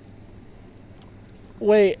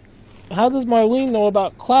 wait, how does Marlene know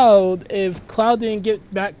about Cloud if Cloud didn't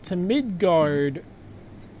get back to Midgard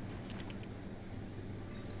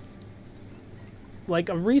like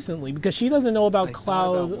recently? Because she doesn't know about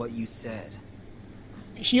Cloud. Thought about what you said.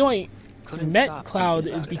 She only Couldn't met stop Cloud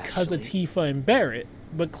thinking is about it, because of actually. Tifa and Barrett,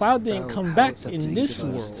 but Cloud didn't About come how back it's up in to each this of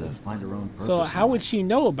us world. to find her own purpose. So how in would life. she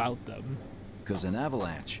know about them? Because an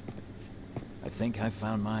avalanche. I think I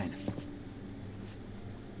found mine.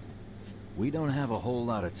 We don't have a whole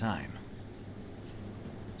lot of time.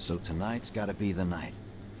 So tonight's gotta be the night.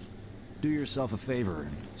 Do yourself a favor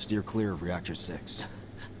and steer clear of Reactor 6.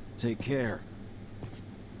 Take care.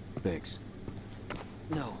 Biggs.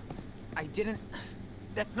 No, I didn't.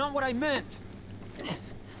 That's not what I meant.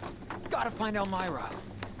 Gotta find Elmira.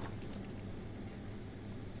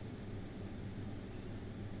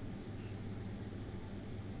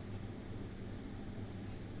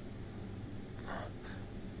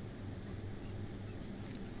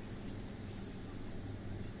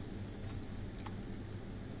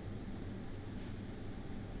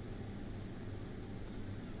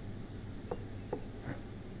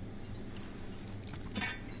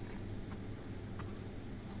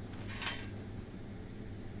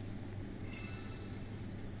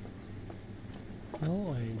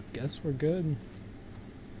 Well, I guess we're good.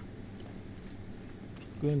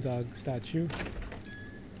 Goondog statue.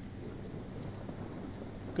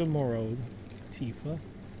 Good morrow, Tifa.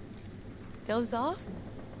 Doze off?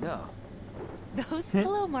 No. Those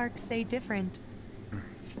pillow marks say different.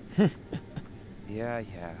 Yeah,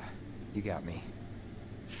 you got me.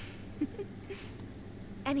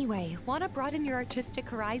 Anyway, wanna broaden your artistic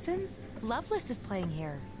horizons? Loveless is playing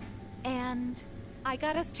here. And I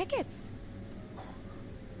got us tickets.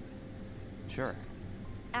 Sure.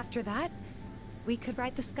 After that, we could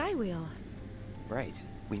ride the Sky Wheel. Right.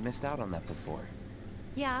 We missed out on that before.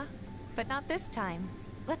 Yeah, but not this time.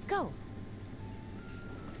 Let's go.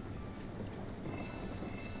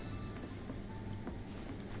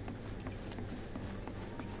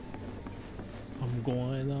 I'm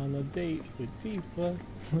going on a date with Tifa.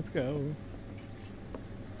 Let's go.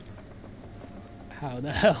 How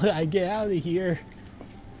the hell did I get out of here?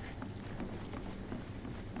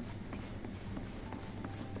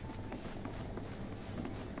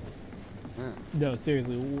 No,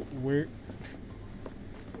 seriously, we're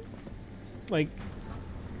like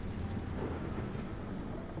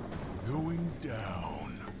Going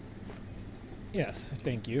down. yes,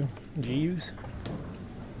 thank you, Jeeves.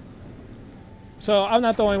 So I'm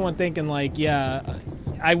not the only one thinking like, yeah,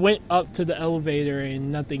 I went up to the elevator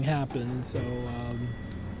and nothing happened, so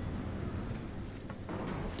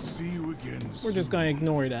See you again soon. we're just gonna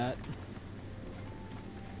ignore that.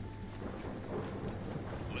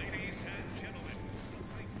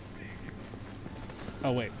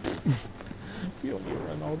 Oh wait, we don't need to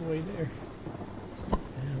run all the way there.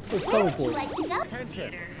 Let's teleport.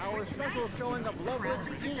 Attention! Our special showing of Loveless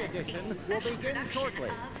Key Edition will begin shortly.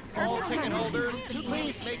 All ticket holders,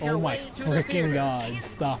 please make your Oh my way to the freaking theater. god,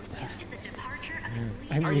 stop that.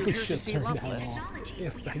 I Are you really here to should see turn that Loveless? off.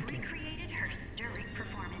 If I can.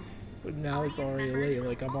 But now it's already late,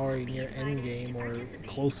 like I'm already near endgame or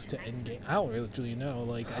close to endgame. I don't really know,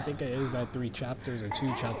 like I think it is at 3 chapters or 2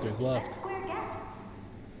 chapters left. Square guests.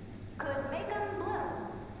 Could make 'em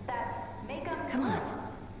bloom. That's make 'em Come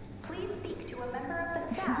on. Please speak to a member of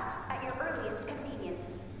the staff at your earliest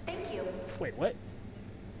convenience. Thank you. Wait, what?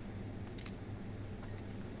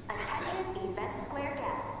 Attention Event Square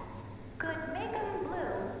guests. Could make 'em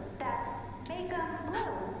bloom. That's make 'em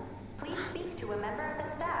bloom. Please speak to a member of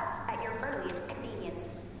the staff at your earliest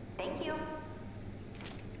convenience. Thank you.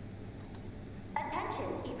 Attention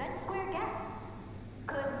Event Square guests.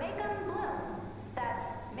 Could make 'em bloom.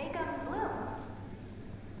 That's make 'em bloom.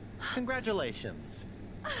 Congratulations.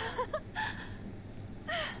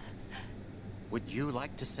 Would you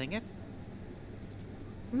like to sing it?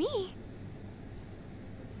 Me?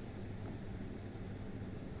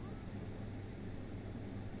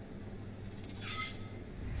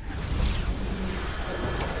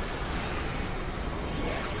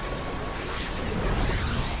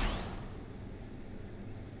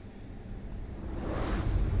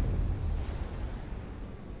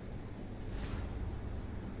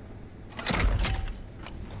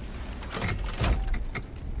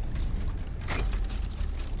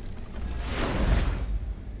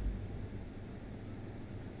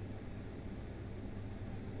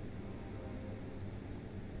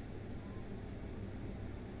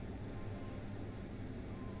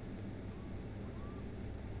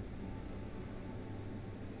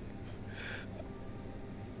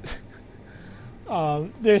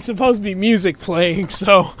 There's supposed to be music playing,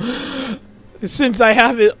 so since I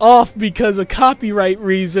have it off because of copyright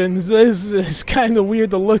reasons, this is kind of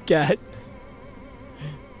weird to look at.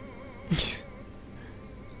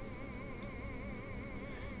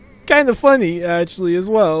 Kind of funny, actually, as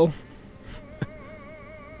well.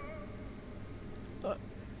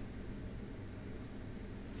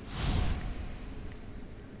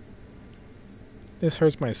 This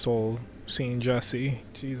hurts my soul, seeing Jesse.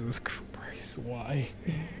 Jesus Christ, why?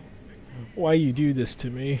 Why you do this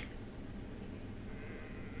to me?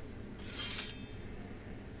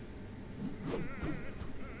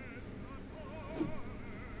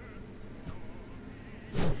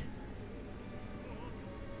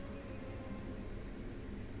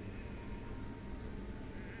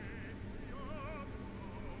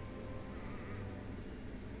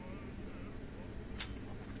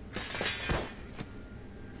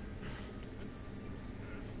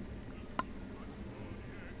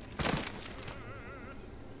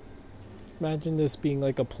 Imagine this being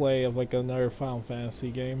like a play of like another Final Fantasy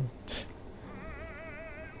game.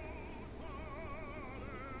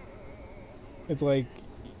 It's like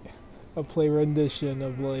a play rendition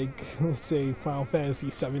of like, let's say, Final Fantasy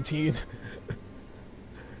 17.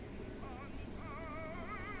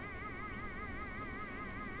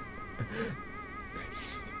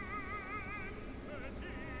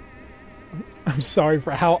 I'm sorry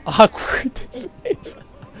for how awkward this is.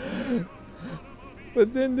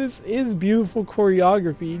 But then this is beautiful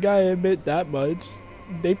choreography, you gotta admit that much.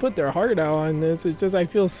 They put their heart out on this, it's just I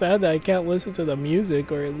feel sad that I can't listen to the music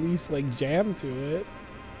or at least like jam to it.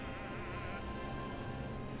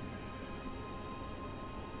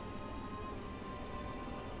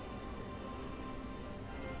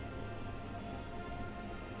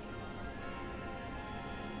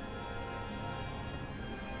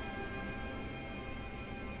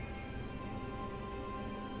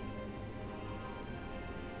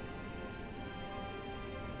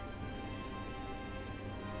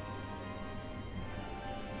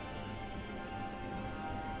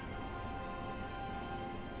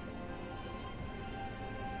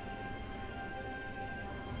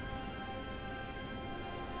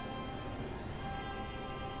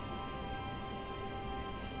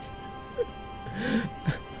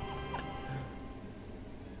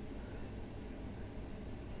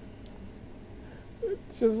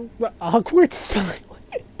 Just the awkward silence.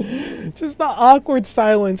 Just the awkward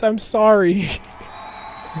silence. I'm sorry.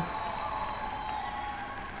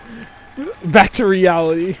 Back to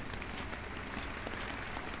reality.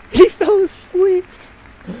 He fell asleep.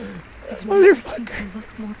 never seen her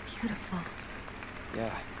look more beautiful.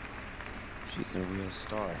 Yeah, she's a real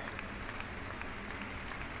star.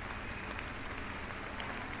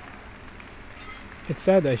 It's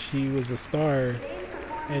sad that she was a star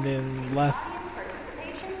and then left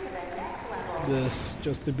this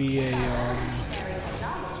just to be a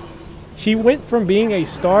she went from being a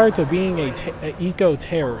star to being a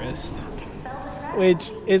eco-terrorist,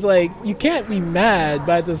 which is like, you can't be mad,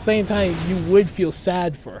 but at the same time you would feel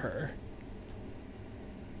sad for her.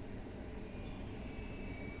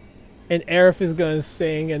 And Aerith is gonna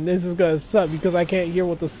sing, and this is gonna suck because I can't hear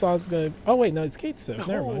what the song's gonna. Oh wait, no, it's Kate's stuff.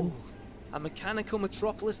 Never mind. A mechanical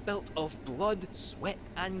metropolis built of blood, sweat,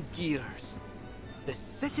 and gears. The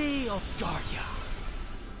city of Guardia.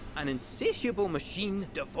 An insatiable machine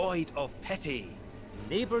devoid of pity.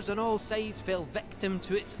 Neighbors on all sides fell victim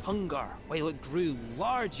to its hunger, while it grew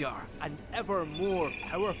larger and ever more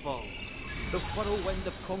powerful. The whirlwind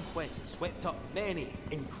of conquest swept up many,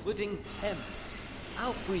 including him.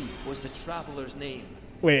 Alfred was the traveler's name.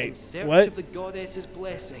 Wait, in search what? of the goddess's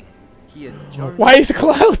blessing, he had journeyed Why is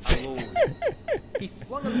Cloud? alone. He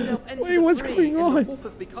flung himself into Wait, the what's fray going in on? the hope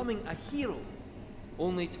of becoming a hero,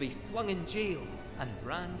 only to be flung in jail and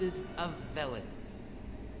branded a villain.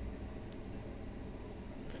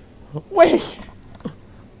 Wait.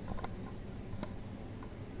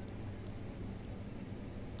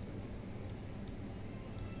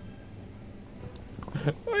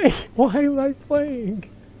 Wait, why am I playing?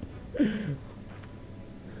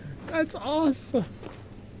 That's awesome.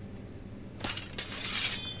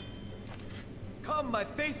 Come, my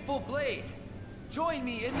faithful blade. Join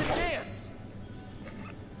me in the dance.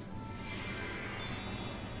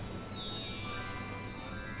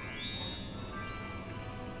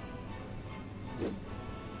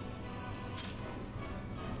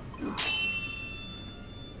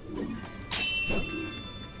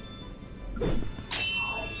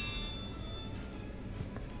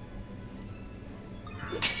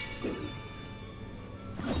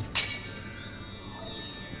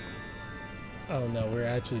 Oh no, we're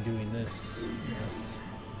actually doing this. Yes.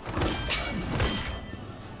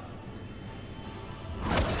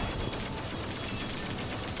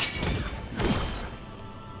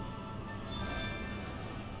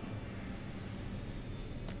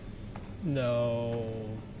 No.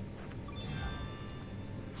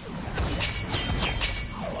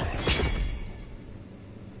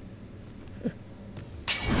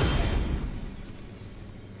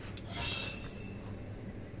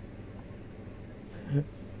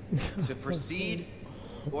 To proceed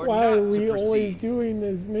or Why not are to we proceed? always doing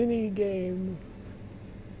this mini game?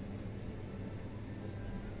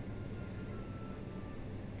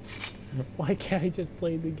 Why can't I just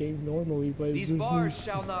play the game normally? But These bars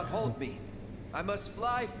shall not hold me. I must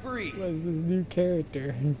fly free. There's this new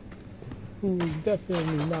character who is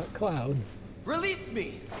definitely not Cloud. Release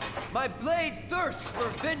me! My blade thirsts for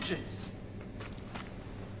vengeance!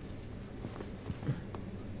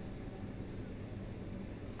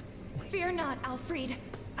 Fear not, Alfred.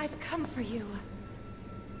 I've come for you.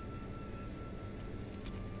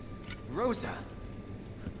 Rosa,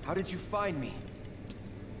 how did you find me?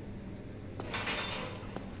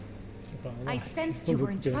 I sensed you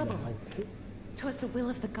were in trouble. 'Twas the will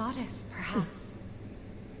of the goddess, perhaps.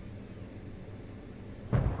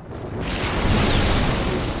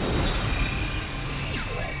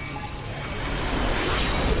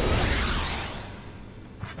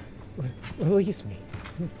 Release me.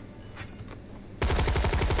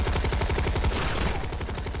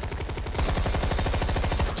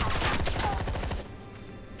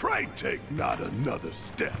 Pray take not another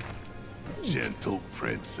step, gentle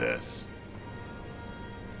princess.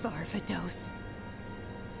 Varvados.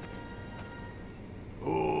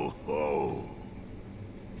 Oh ho!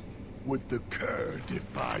 Would the cur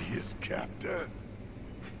defy his captor?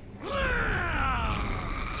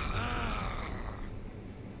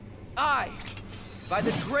 I, by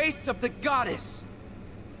the grace of the goddess,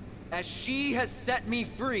 as she has set me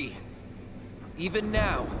free, even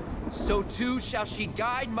now, so too shall she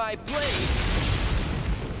guide my blade.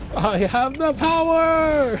 I have the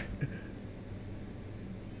power!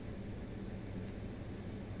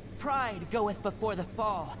 Pride goeth before the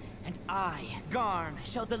fall, and I, Garn,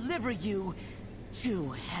 shall deliver you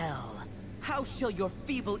to hell. How shall your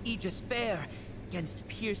feeble aegis fare against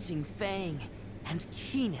piercing fang and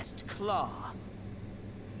keenest claw?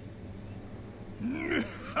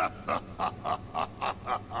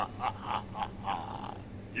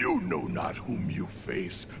 You know not whom you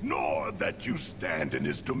face, nor that you stand in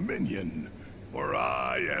his dominion. For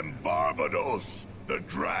I am Barbados, the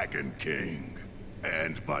Dragon King.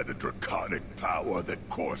 And by the draconic power that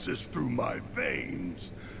courses through my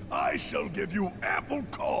veins, I shall give you ample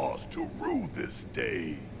cause to rue this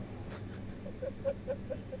day.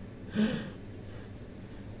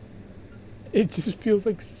 It just feels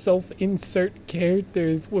like self-insert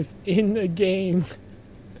characters within a game.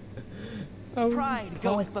 Pride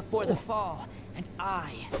goeth before the fall, and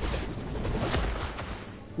I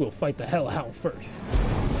will fight the hellhound first.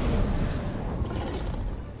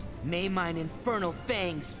 May mine infernal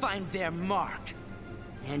fangs find their mark,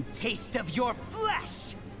 and taste of your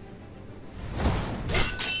flesh!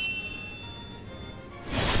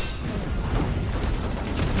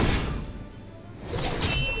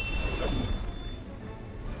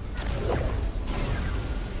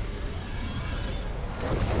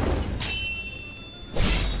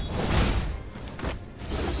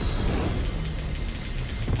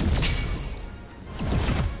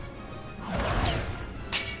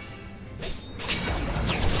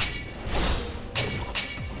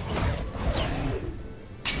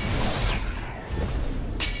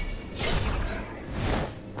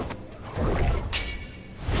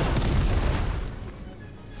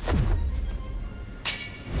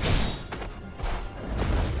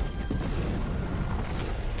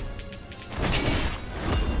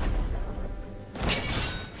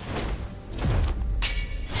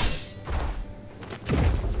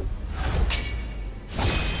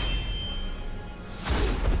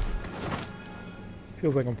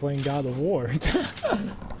 Feels like I'm playing God of War.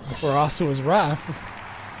 For Asua's Wrath.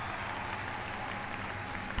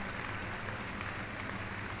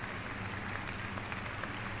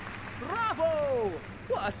 Bravo!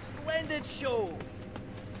 What a splendid show!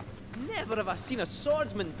 Never have I seen a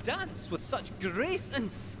swordsman dance with such grace and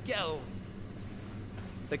skill.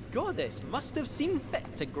 The goddess must have seen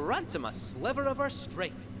fit to grant him a sliver of her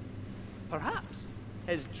strength. Perhaps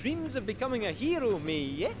his dreams of becoming a hero may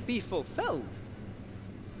yet be fulfilled.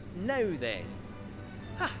 Now then,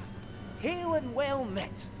 ha! Hail and well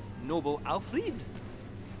met, noble Alfred.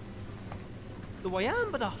 Though I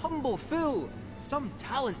am but a humble fool, some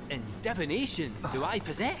talent in divination do I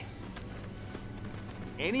possess.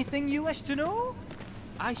 Anything you wish to know,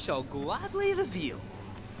 I shall gladly reveal.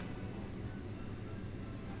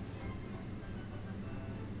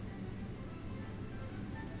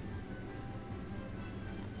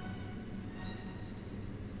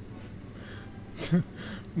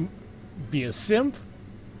 Be a simp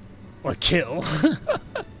or kill.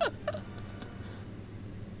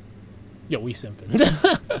 Yo, we simping.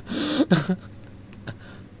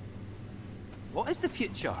 What is the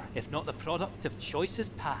future if not the product of choices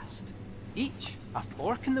past? Each a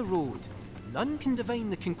fork in the road. None can divine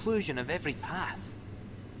the conclusion of every path.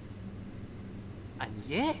 And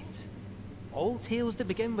yet, all tales that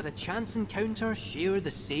begin with a chance encounter share the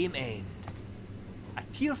same end. A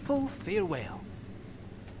tearful farewell.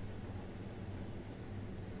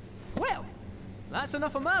 Well, that's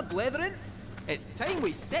enough of my blethering. It's time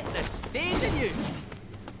we set the stage anew.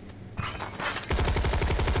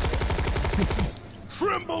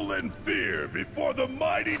 Tremble in fear before the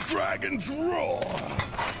mighty dragon's roar!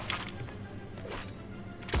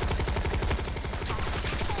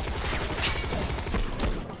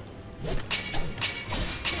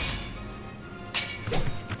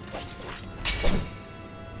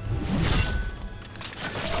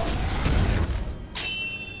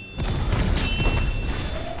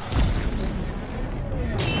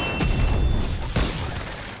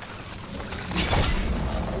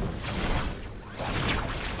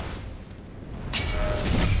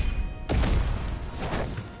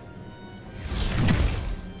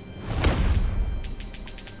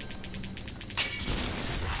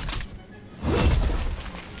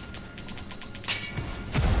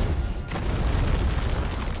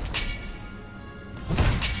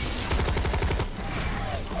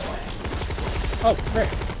 Oh, great.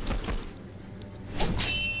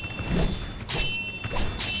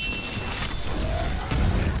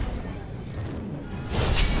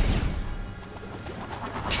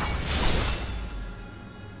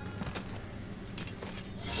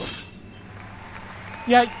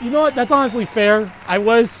 Yeah, you know what? That's honestly fair. I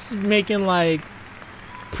was making, like,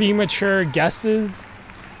 premature guesses.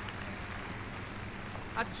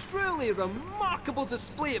 A truly remarkable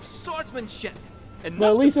display of swordsmanship.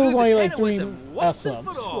 But at least it was only like 3 heroism once and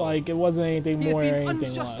F-ups. for all. Like, it wasn't anything more or He had anything been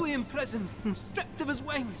less. unjustly imprisoned and stripped of his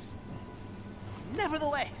wings.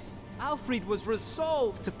 Nevertheless, Alfred was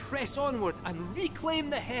resolved to press onward and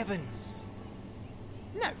reclaim the heavens.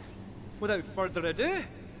 Now, without further ado,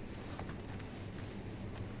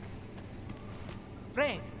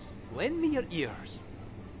 friends, lend me your ears.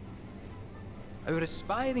 Our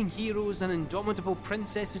aspiring heroes and indomitable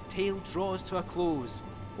princess's tale draws to a close.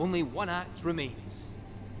 Only one act remains.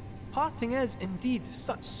 Parting is, indeed,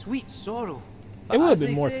 such sweet sorrow. It would have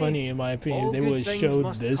been more funny, in my opinion, if they would have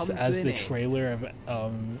showed this as the end. trailer of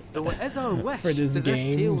Though it is our wish for this that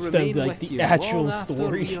game tale instead of remain like with the you actual long after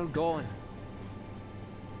story. we are gone.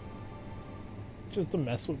 Just to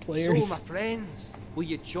mess with players. So, my friends, will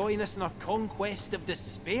you join us in our conquest of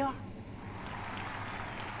despair?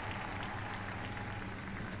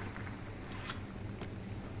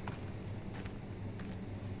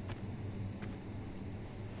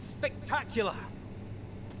 Spectacular!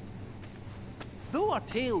 Though our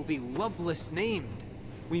tale be loveless named,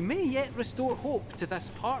 we may yet restore hope to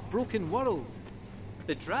this heartbroken world.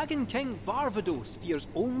 The Dragon King Varvados fears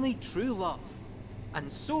only true love,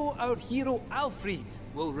 and so our hero Alfred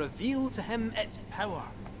will reveal to him its power.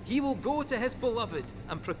 He will go to his beloved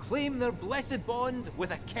and proclaim their blessed bond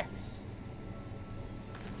with a kiss.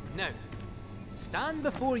 Now, stand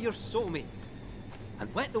before your soulmate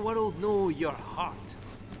and let the world know your heart.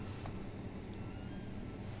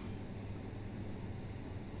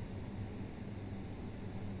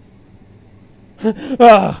 I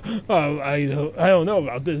don't know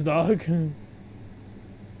about this, dog.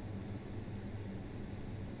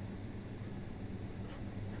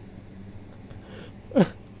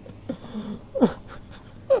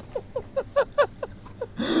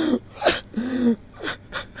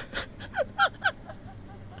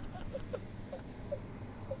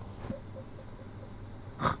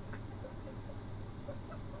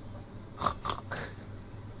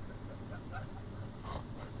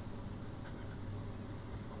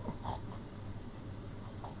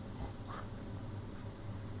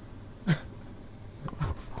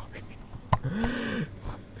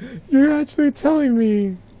 You're actually telling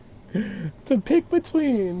me to pick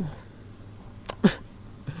between.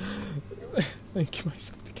 Make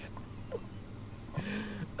myself together.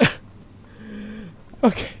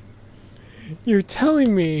 Okay. You're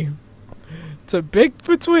telling me to pick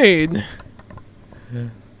between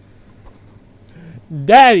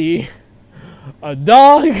Daddy, a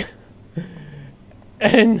dog,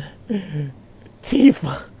 and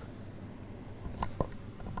Tifa.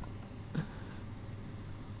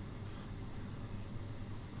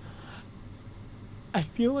 I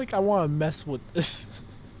feel like I want to mess with this.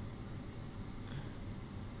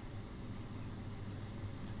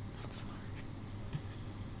 I'm sorry.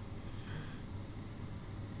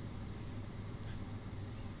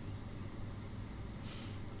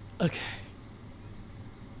 Okay.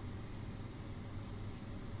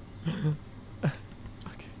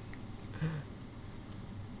 Okay.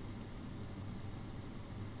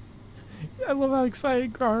 I love how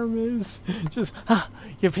excited Garm is. Just,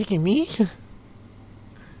 you're picking me?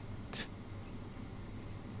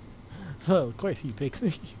 Oh, of course he picks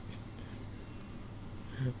me.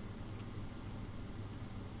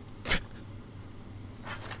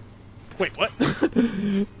 Wait, what?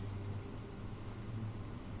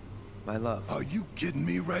 My love. Are you kidding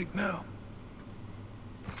me right now?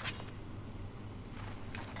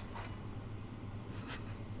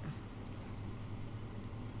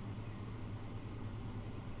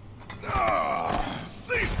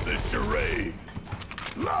 Cease this charade!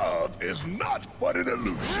 Love is not but an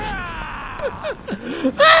illusion.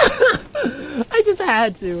 I just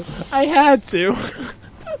had to. I had to.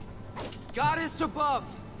 Goddess above,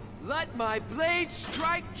 let my blade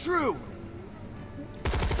strike true.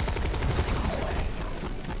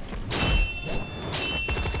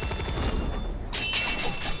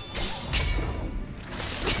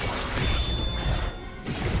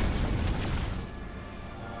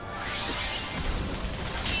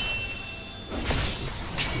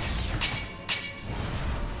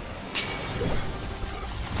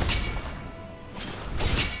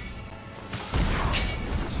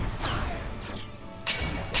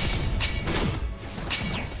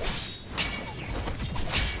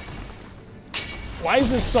 Why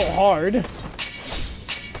is this so hard?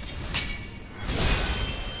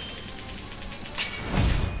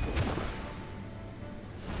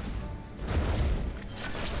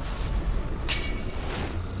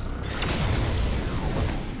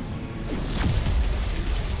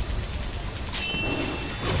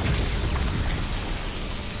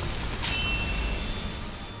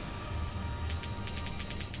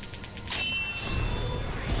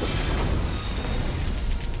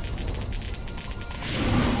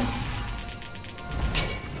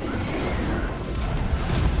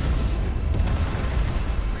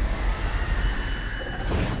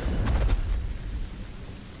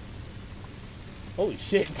 Holy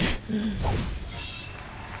shit. You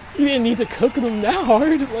didn't need to cook them that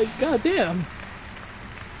hard. Like, goddamn.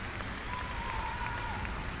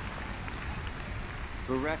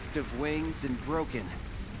 bereft of wings and broken,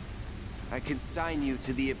 I consign you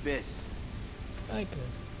to the abyss. I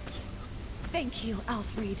could. Thank you,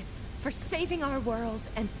 Alfred, for saving our world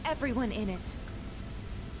and everyone in it.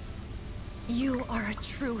 You are a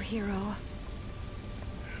true hero.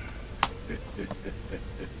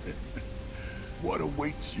 What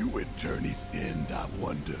awaits you at Journey's End, I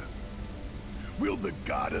wonder? Will the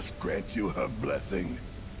goddess grant you her blessing?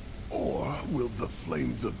 Or will the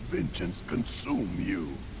flames of vengeance consume you?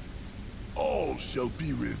 All shall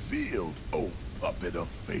be revealed, O puppet of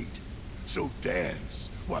fate. So dance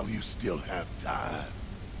while you still have time.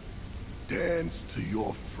 Dance till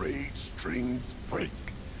your frayed strings break,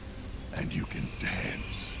 and you can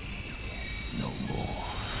dance no more.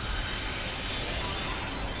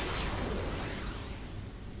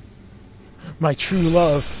 My true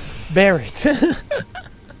love, Barrett.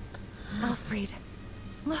 Alfred,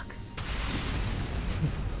 look.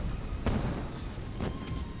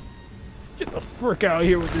 Get the frick out of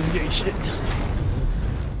here with this gay shit.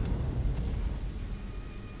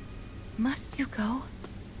 Must you go?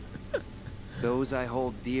 Those I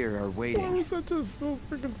hold dear are waiting. Oh, such a so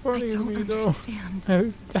freaking funny I don't to me, though. understand. I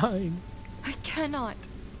was dying. I cannot.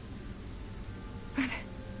 But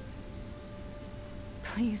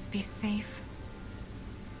please be safe.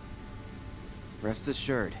 Rest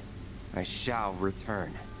assured, I shall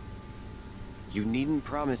return. You needn't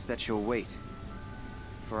promise that you'll wait,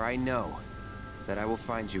 for I know that I will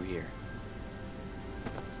find you here.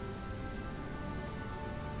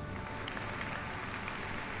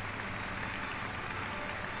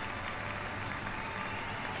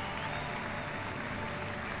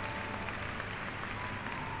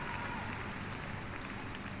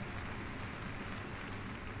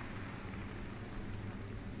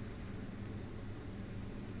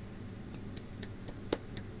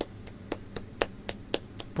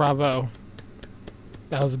 Bravo.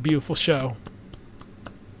 That was a beautiful show.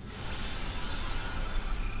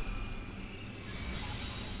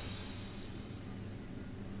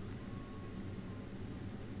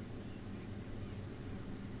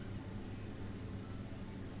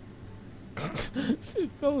 Sid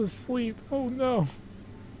fell asleep. Oh no.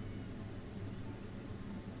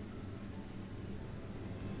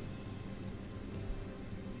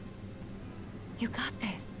 You got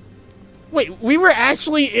this. Wait, we were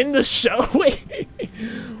actually in the show? Wait,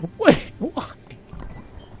 why?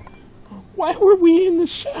 Why were we in the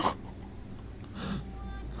show?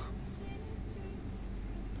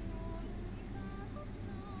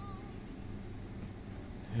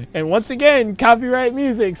 And once again, copyright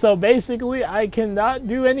music, so basically I cannot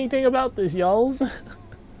do anything about this, y'alls.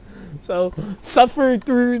 So, suffer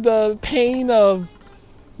through the pain of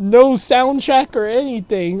no soundtrack or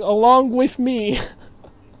anything along with me.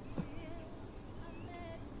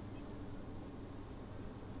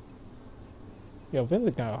 Yo, Vince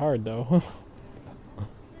is kinda hard though.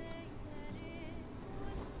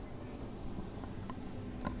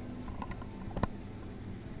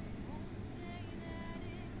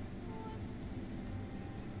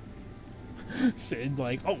 Sid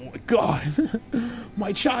like, oh my god,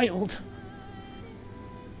 my child.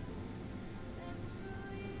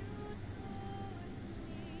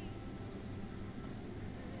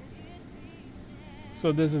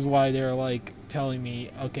 So this is why they're like telling me,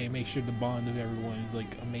 okay, make sure the bond of everyone is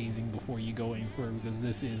like amazing before you go in for it, because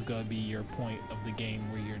this is gonna be your point of the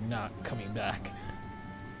game where you're not coming back.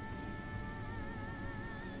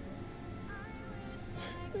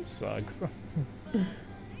 It sucks.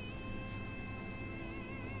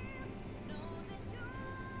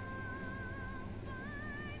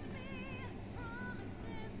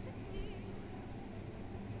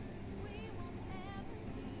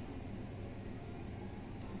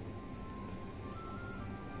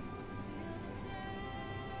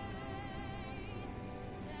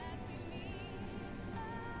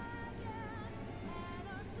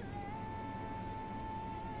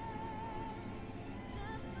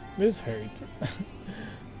 This hurts.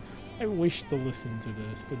 I wish to listen to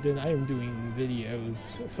this, but then I am doing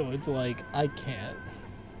videos, so it's like, I can't.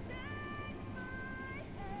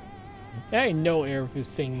 I know Aerith is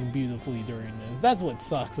singing beautifully during this. That's what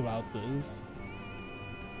sucks about this.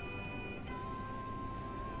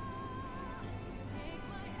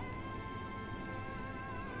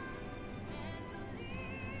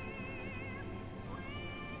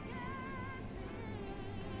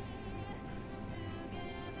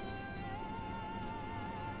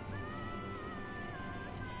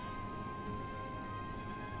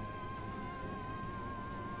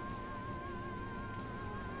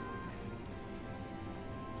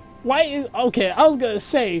 Why is, okay, I was gonna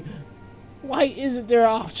say, why isn't there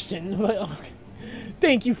an option, but okay.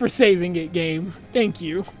 Thank you for saving it, game. Thank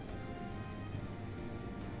you.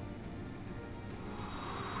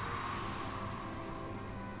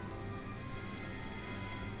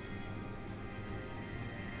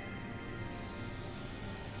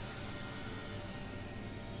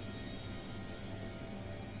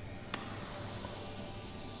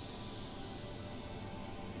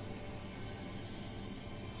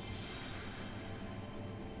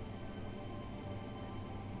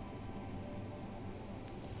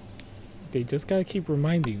 They just gotta keep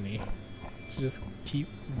reminding me. Just keep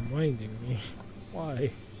reminding me. Why?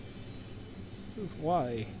 Just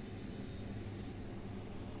why?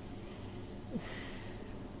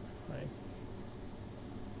 Right.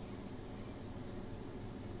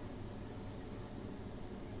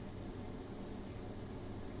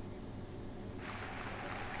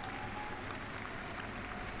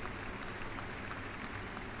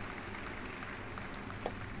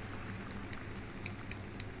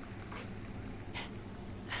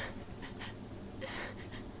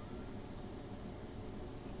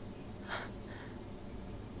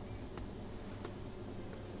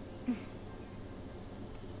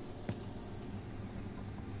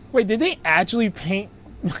 Wait, did they actually paint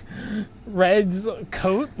Red's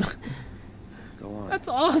coat? Go on. That's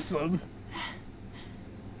awesome.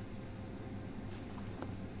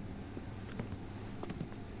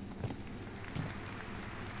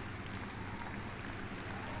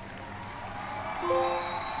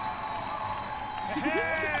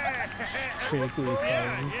 Critically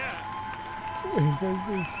acclaimed.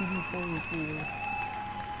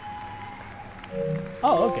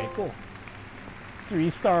 Oh, okay, cool.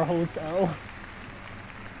 3-star hotel.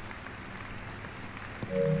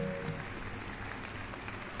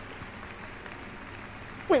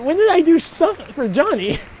 Wait, when did I do stuff for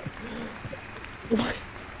Johnny? What?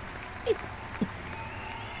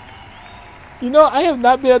 You know, I have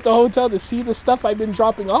not been at the hotel to see the stuff I've been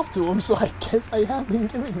dropping off to him, so I guess I have been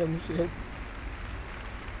giving him shit.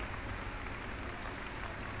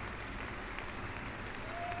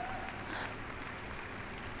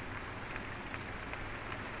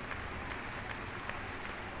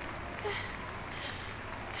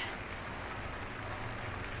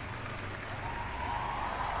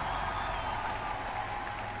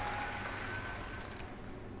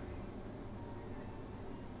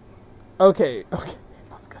 Okay, I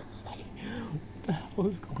was gonna say, what the hell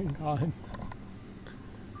is going on?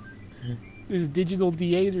 This digital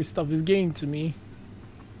theater stuff is getting to me.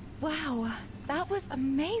 Wow, that was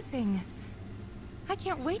amazing. I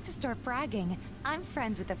can't wait to start bragging. I'm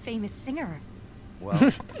friends with a famous singer.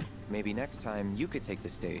 Well, maybe next time you could take the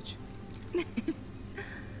stage.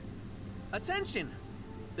 Attention!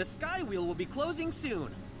 The Sky Wheel will be closing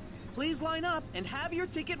soon. Please line up and have your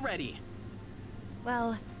ticket ready.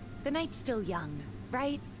 Well, the night's still young,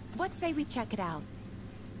 right? What say we check it out?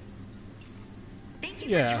 Thank you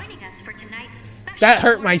for joining us for tonight's special. That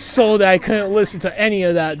hurt my soul that I couldn't listen to any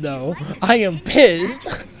of that though. I am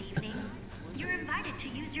pissed. You're invited to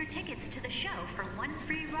use your tickets to the show for one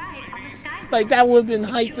free ride on the Sky. Like that would have been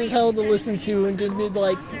hype as hell to listen to and just be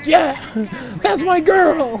like, yeah, that's my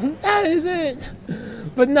girl. That is it.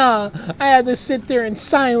 But nah, I had to sit there in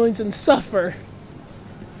silence and suffer.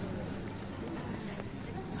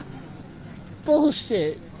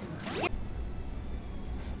 Bullshit.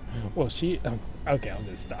 Well, she. Okay, I'll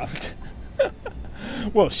just stop.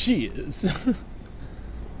 Well, she is.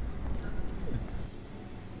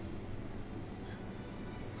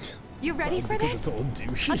 You ready for this?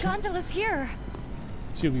 A gondola's here.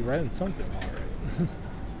 She'll be writing something, alright.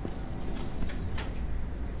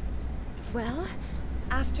 Well,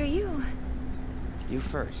 after you. You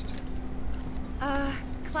first.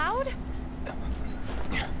 Cloud?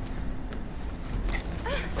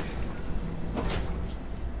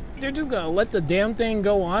 They're just gonna let the damn thing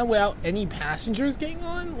go on without any passengers getting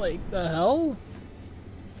on? Like, the hell?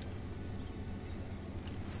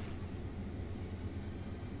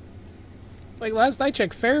 Like, last I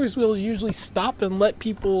checked, Ferris wheels usually stop and let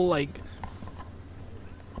people, like...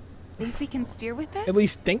 Think we can steer with this? At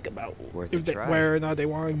least think about whether or not they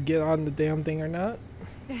want to get on the damn thing or not.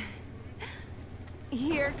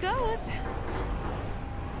 Here goes.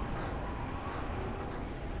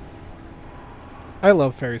 I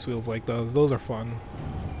love Ferris wheels like those. Those are fun.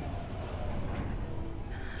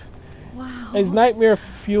 Wow. As nightmare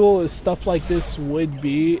fuel as stuff like this would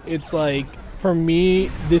be, it's like, for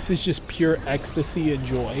me, this is just pure ecstasy and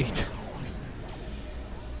joy.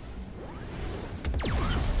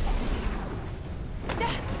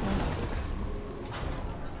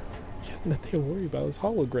 Nothing to worry about is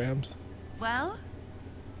holograms. Well?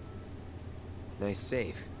 Nice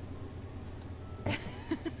save.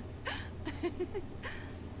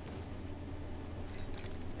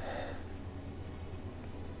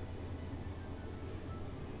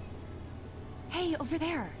 Hey, over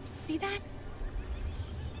there. See that?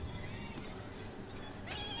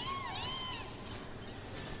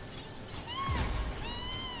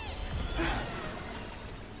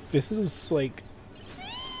 This is like...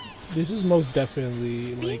 This is most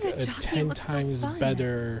definitely like a 10 times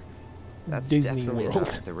better That's Disney definitely World. not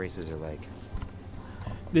what the races are like.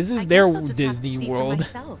 This is I their guess I'll just have to Disney see for World.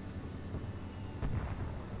 myself.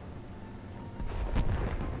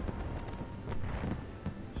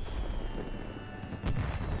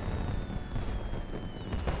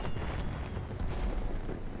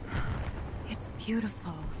 It's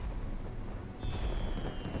beautiful.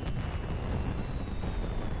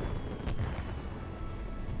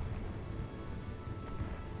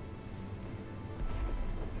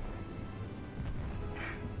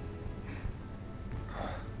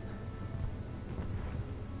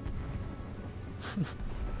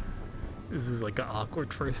 This is like an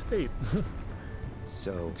awkward first date.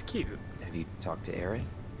 So, it's cute. Have you talked to Aerith?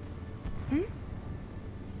 Hmm?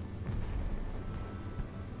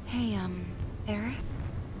 Hey, Aerith?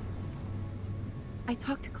 I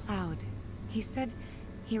talked to Cloud. He said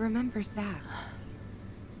he remembers Zack.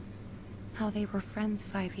 How they were friends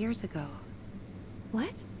 5 years ago.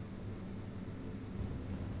 What?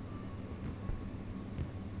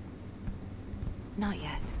 Not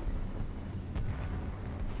yet.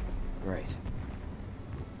 Right.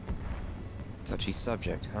 Touchy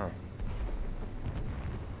subject, huh?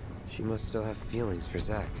 She must still have feelings for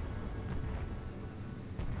Zack.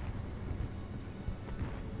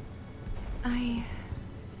 I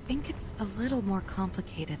think it's a little more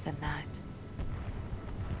complicated than that.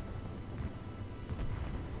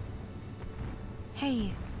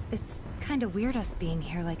 Hey, it's kind of weird us being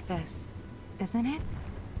here like this, isn't it?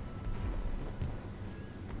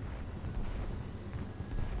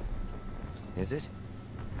 Is it?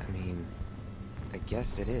 I mean, I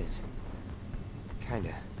guess it is.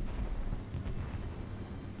 Kinda.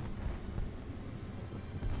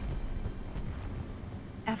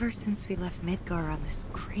 Ever since we left Midgar on this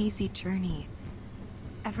crazy journey,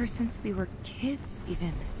 ever since we were kids,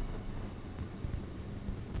 even.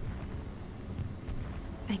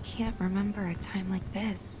 I can't remember a time like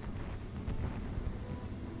this.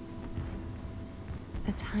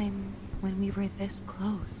 A time when we were this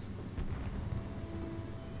close.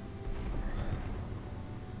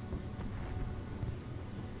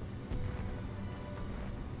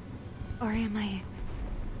 Or am I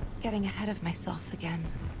getting ahead of myself again?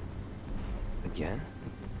 Again?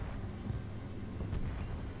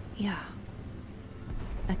 Yeah.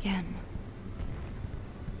 Again.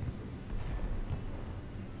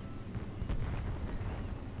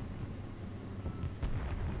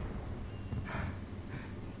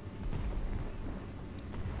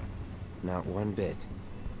 Not one bit.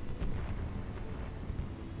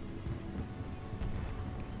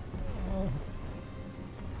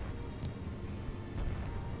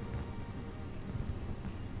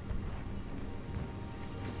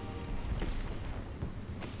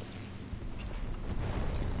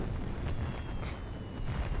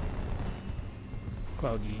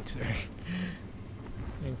 Cloud yeets her.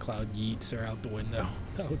 And Cloud yeets her out the window.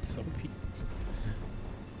 That was so peach.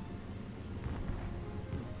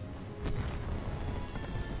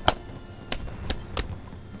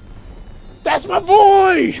 That's my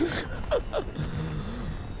boy!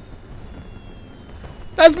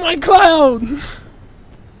 That's my Cloud!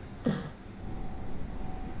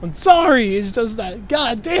 I'm sorry, it's just that,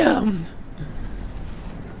 goddamn!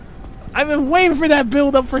 I've been waiting for that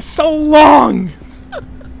build up for so long!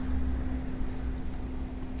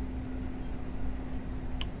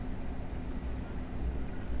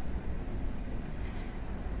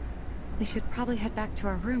 We should probably head back to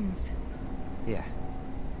our rooms. Yeah,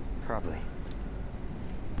 probably.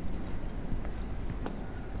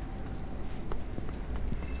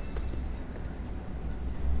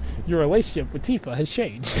 Your relationship with Tifa has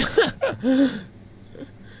changed.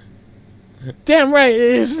 Damn right it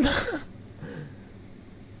is.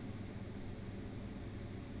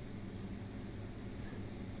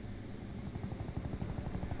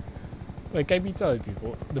 Like I be telling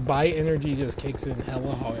people, the bi energy just kicks in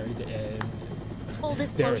hella hard, and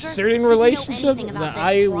there are certain relationships that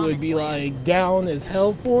I would be like down as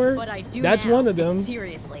hell for. That's one of them.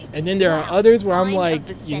 And then there are others where I'm like,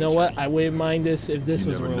 you know what? I wouldn't mind this if this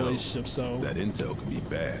was a relationship. So that intel can be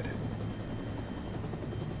bad.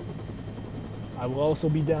 I will also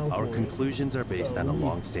be down. Our for conclusions are based on a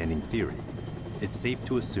long-standing theory. It's safe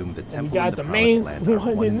to assume the we temple got and the the main promised land are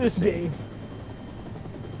one one in and the this same. game.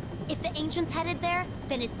 If the Ancient's headed there,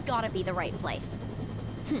 then it's gotta be the right place.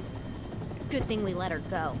 Good thing we let her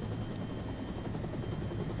go.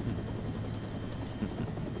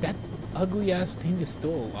 That ugly-ass thing is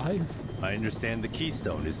still alive? I understand the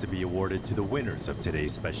keystone is to be awarded to the winners of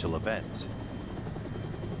today's special event.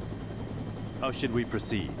 How should we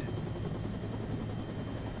proceed?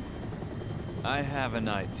 I have an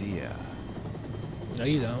idea. No,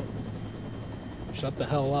 you don't. Shut the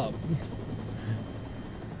hell up.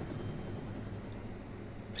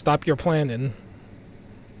 Stop your planning.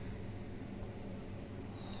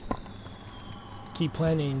 Keep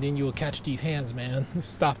planning, then you will catch these hands, man.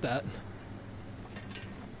 Stop that.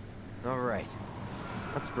 Alright.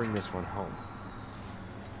 Let's bring this one home.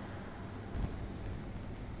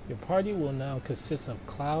 Your party will now consist of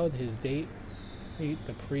Cloud, his date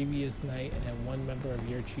the previous night, and one member of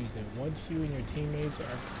your choosing. Once you and your teammates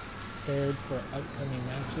are prepared for upcoming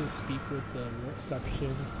matches, speak with the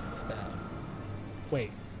reception staff.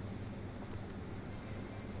 Wait.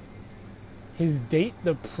 His date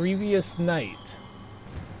the previous night.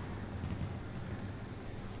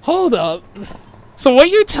 Hold up. So what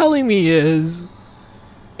you're telling me is,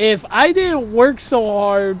 if I didn't work so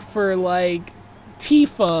hard for, like,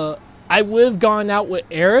 Tifa, I would have gone out with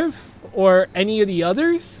Aerith or any of the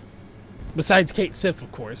others? Besides Kate Sif,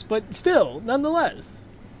 of course, but still, nonetheless.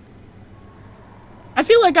 I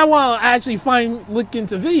feel like I want to actually look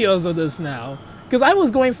into videos of this now. Because I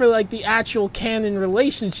was going for, like, the actual canon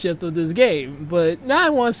relationship of this game. But now I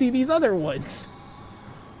want to see these other ones.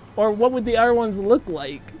 Or what would the other ones look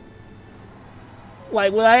like?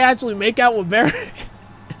 Like, would I actually make out with Barret?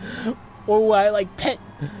 Or would I, like, pet?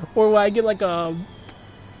 Or would I get, like, a...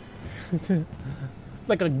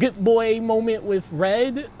 like a good boy moment with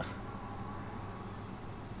Red?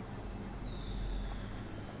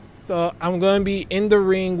 So I'm going to be in the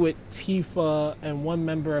ring with Tifa and one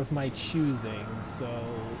member of my choosing, so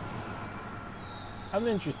I'm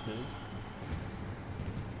interested.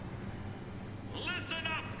 Listen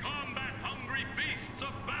up, combat-hungry beasts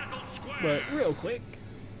of Battle Square! But real quick,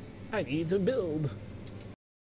 I need to build.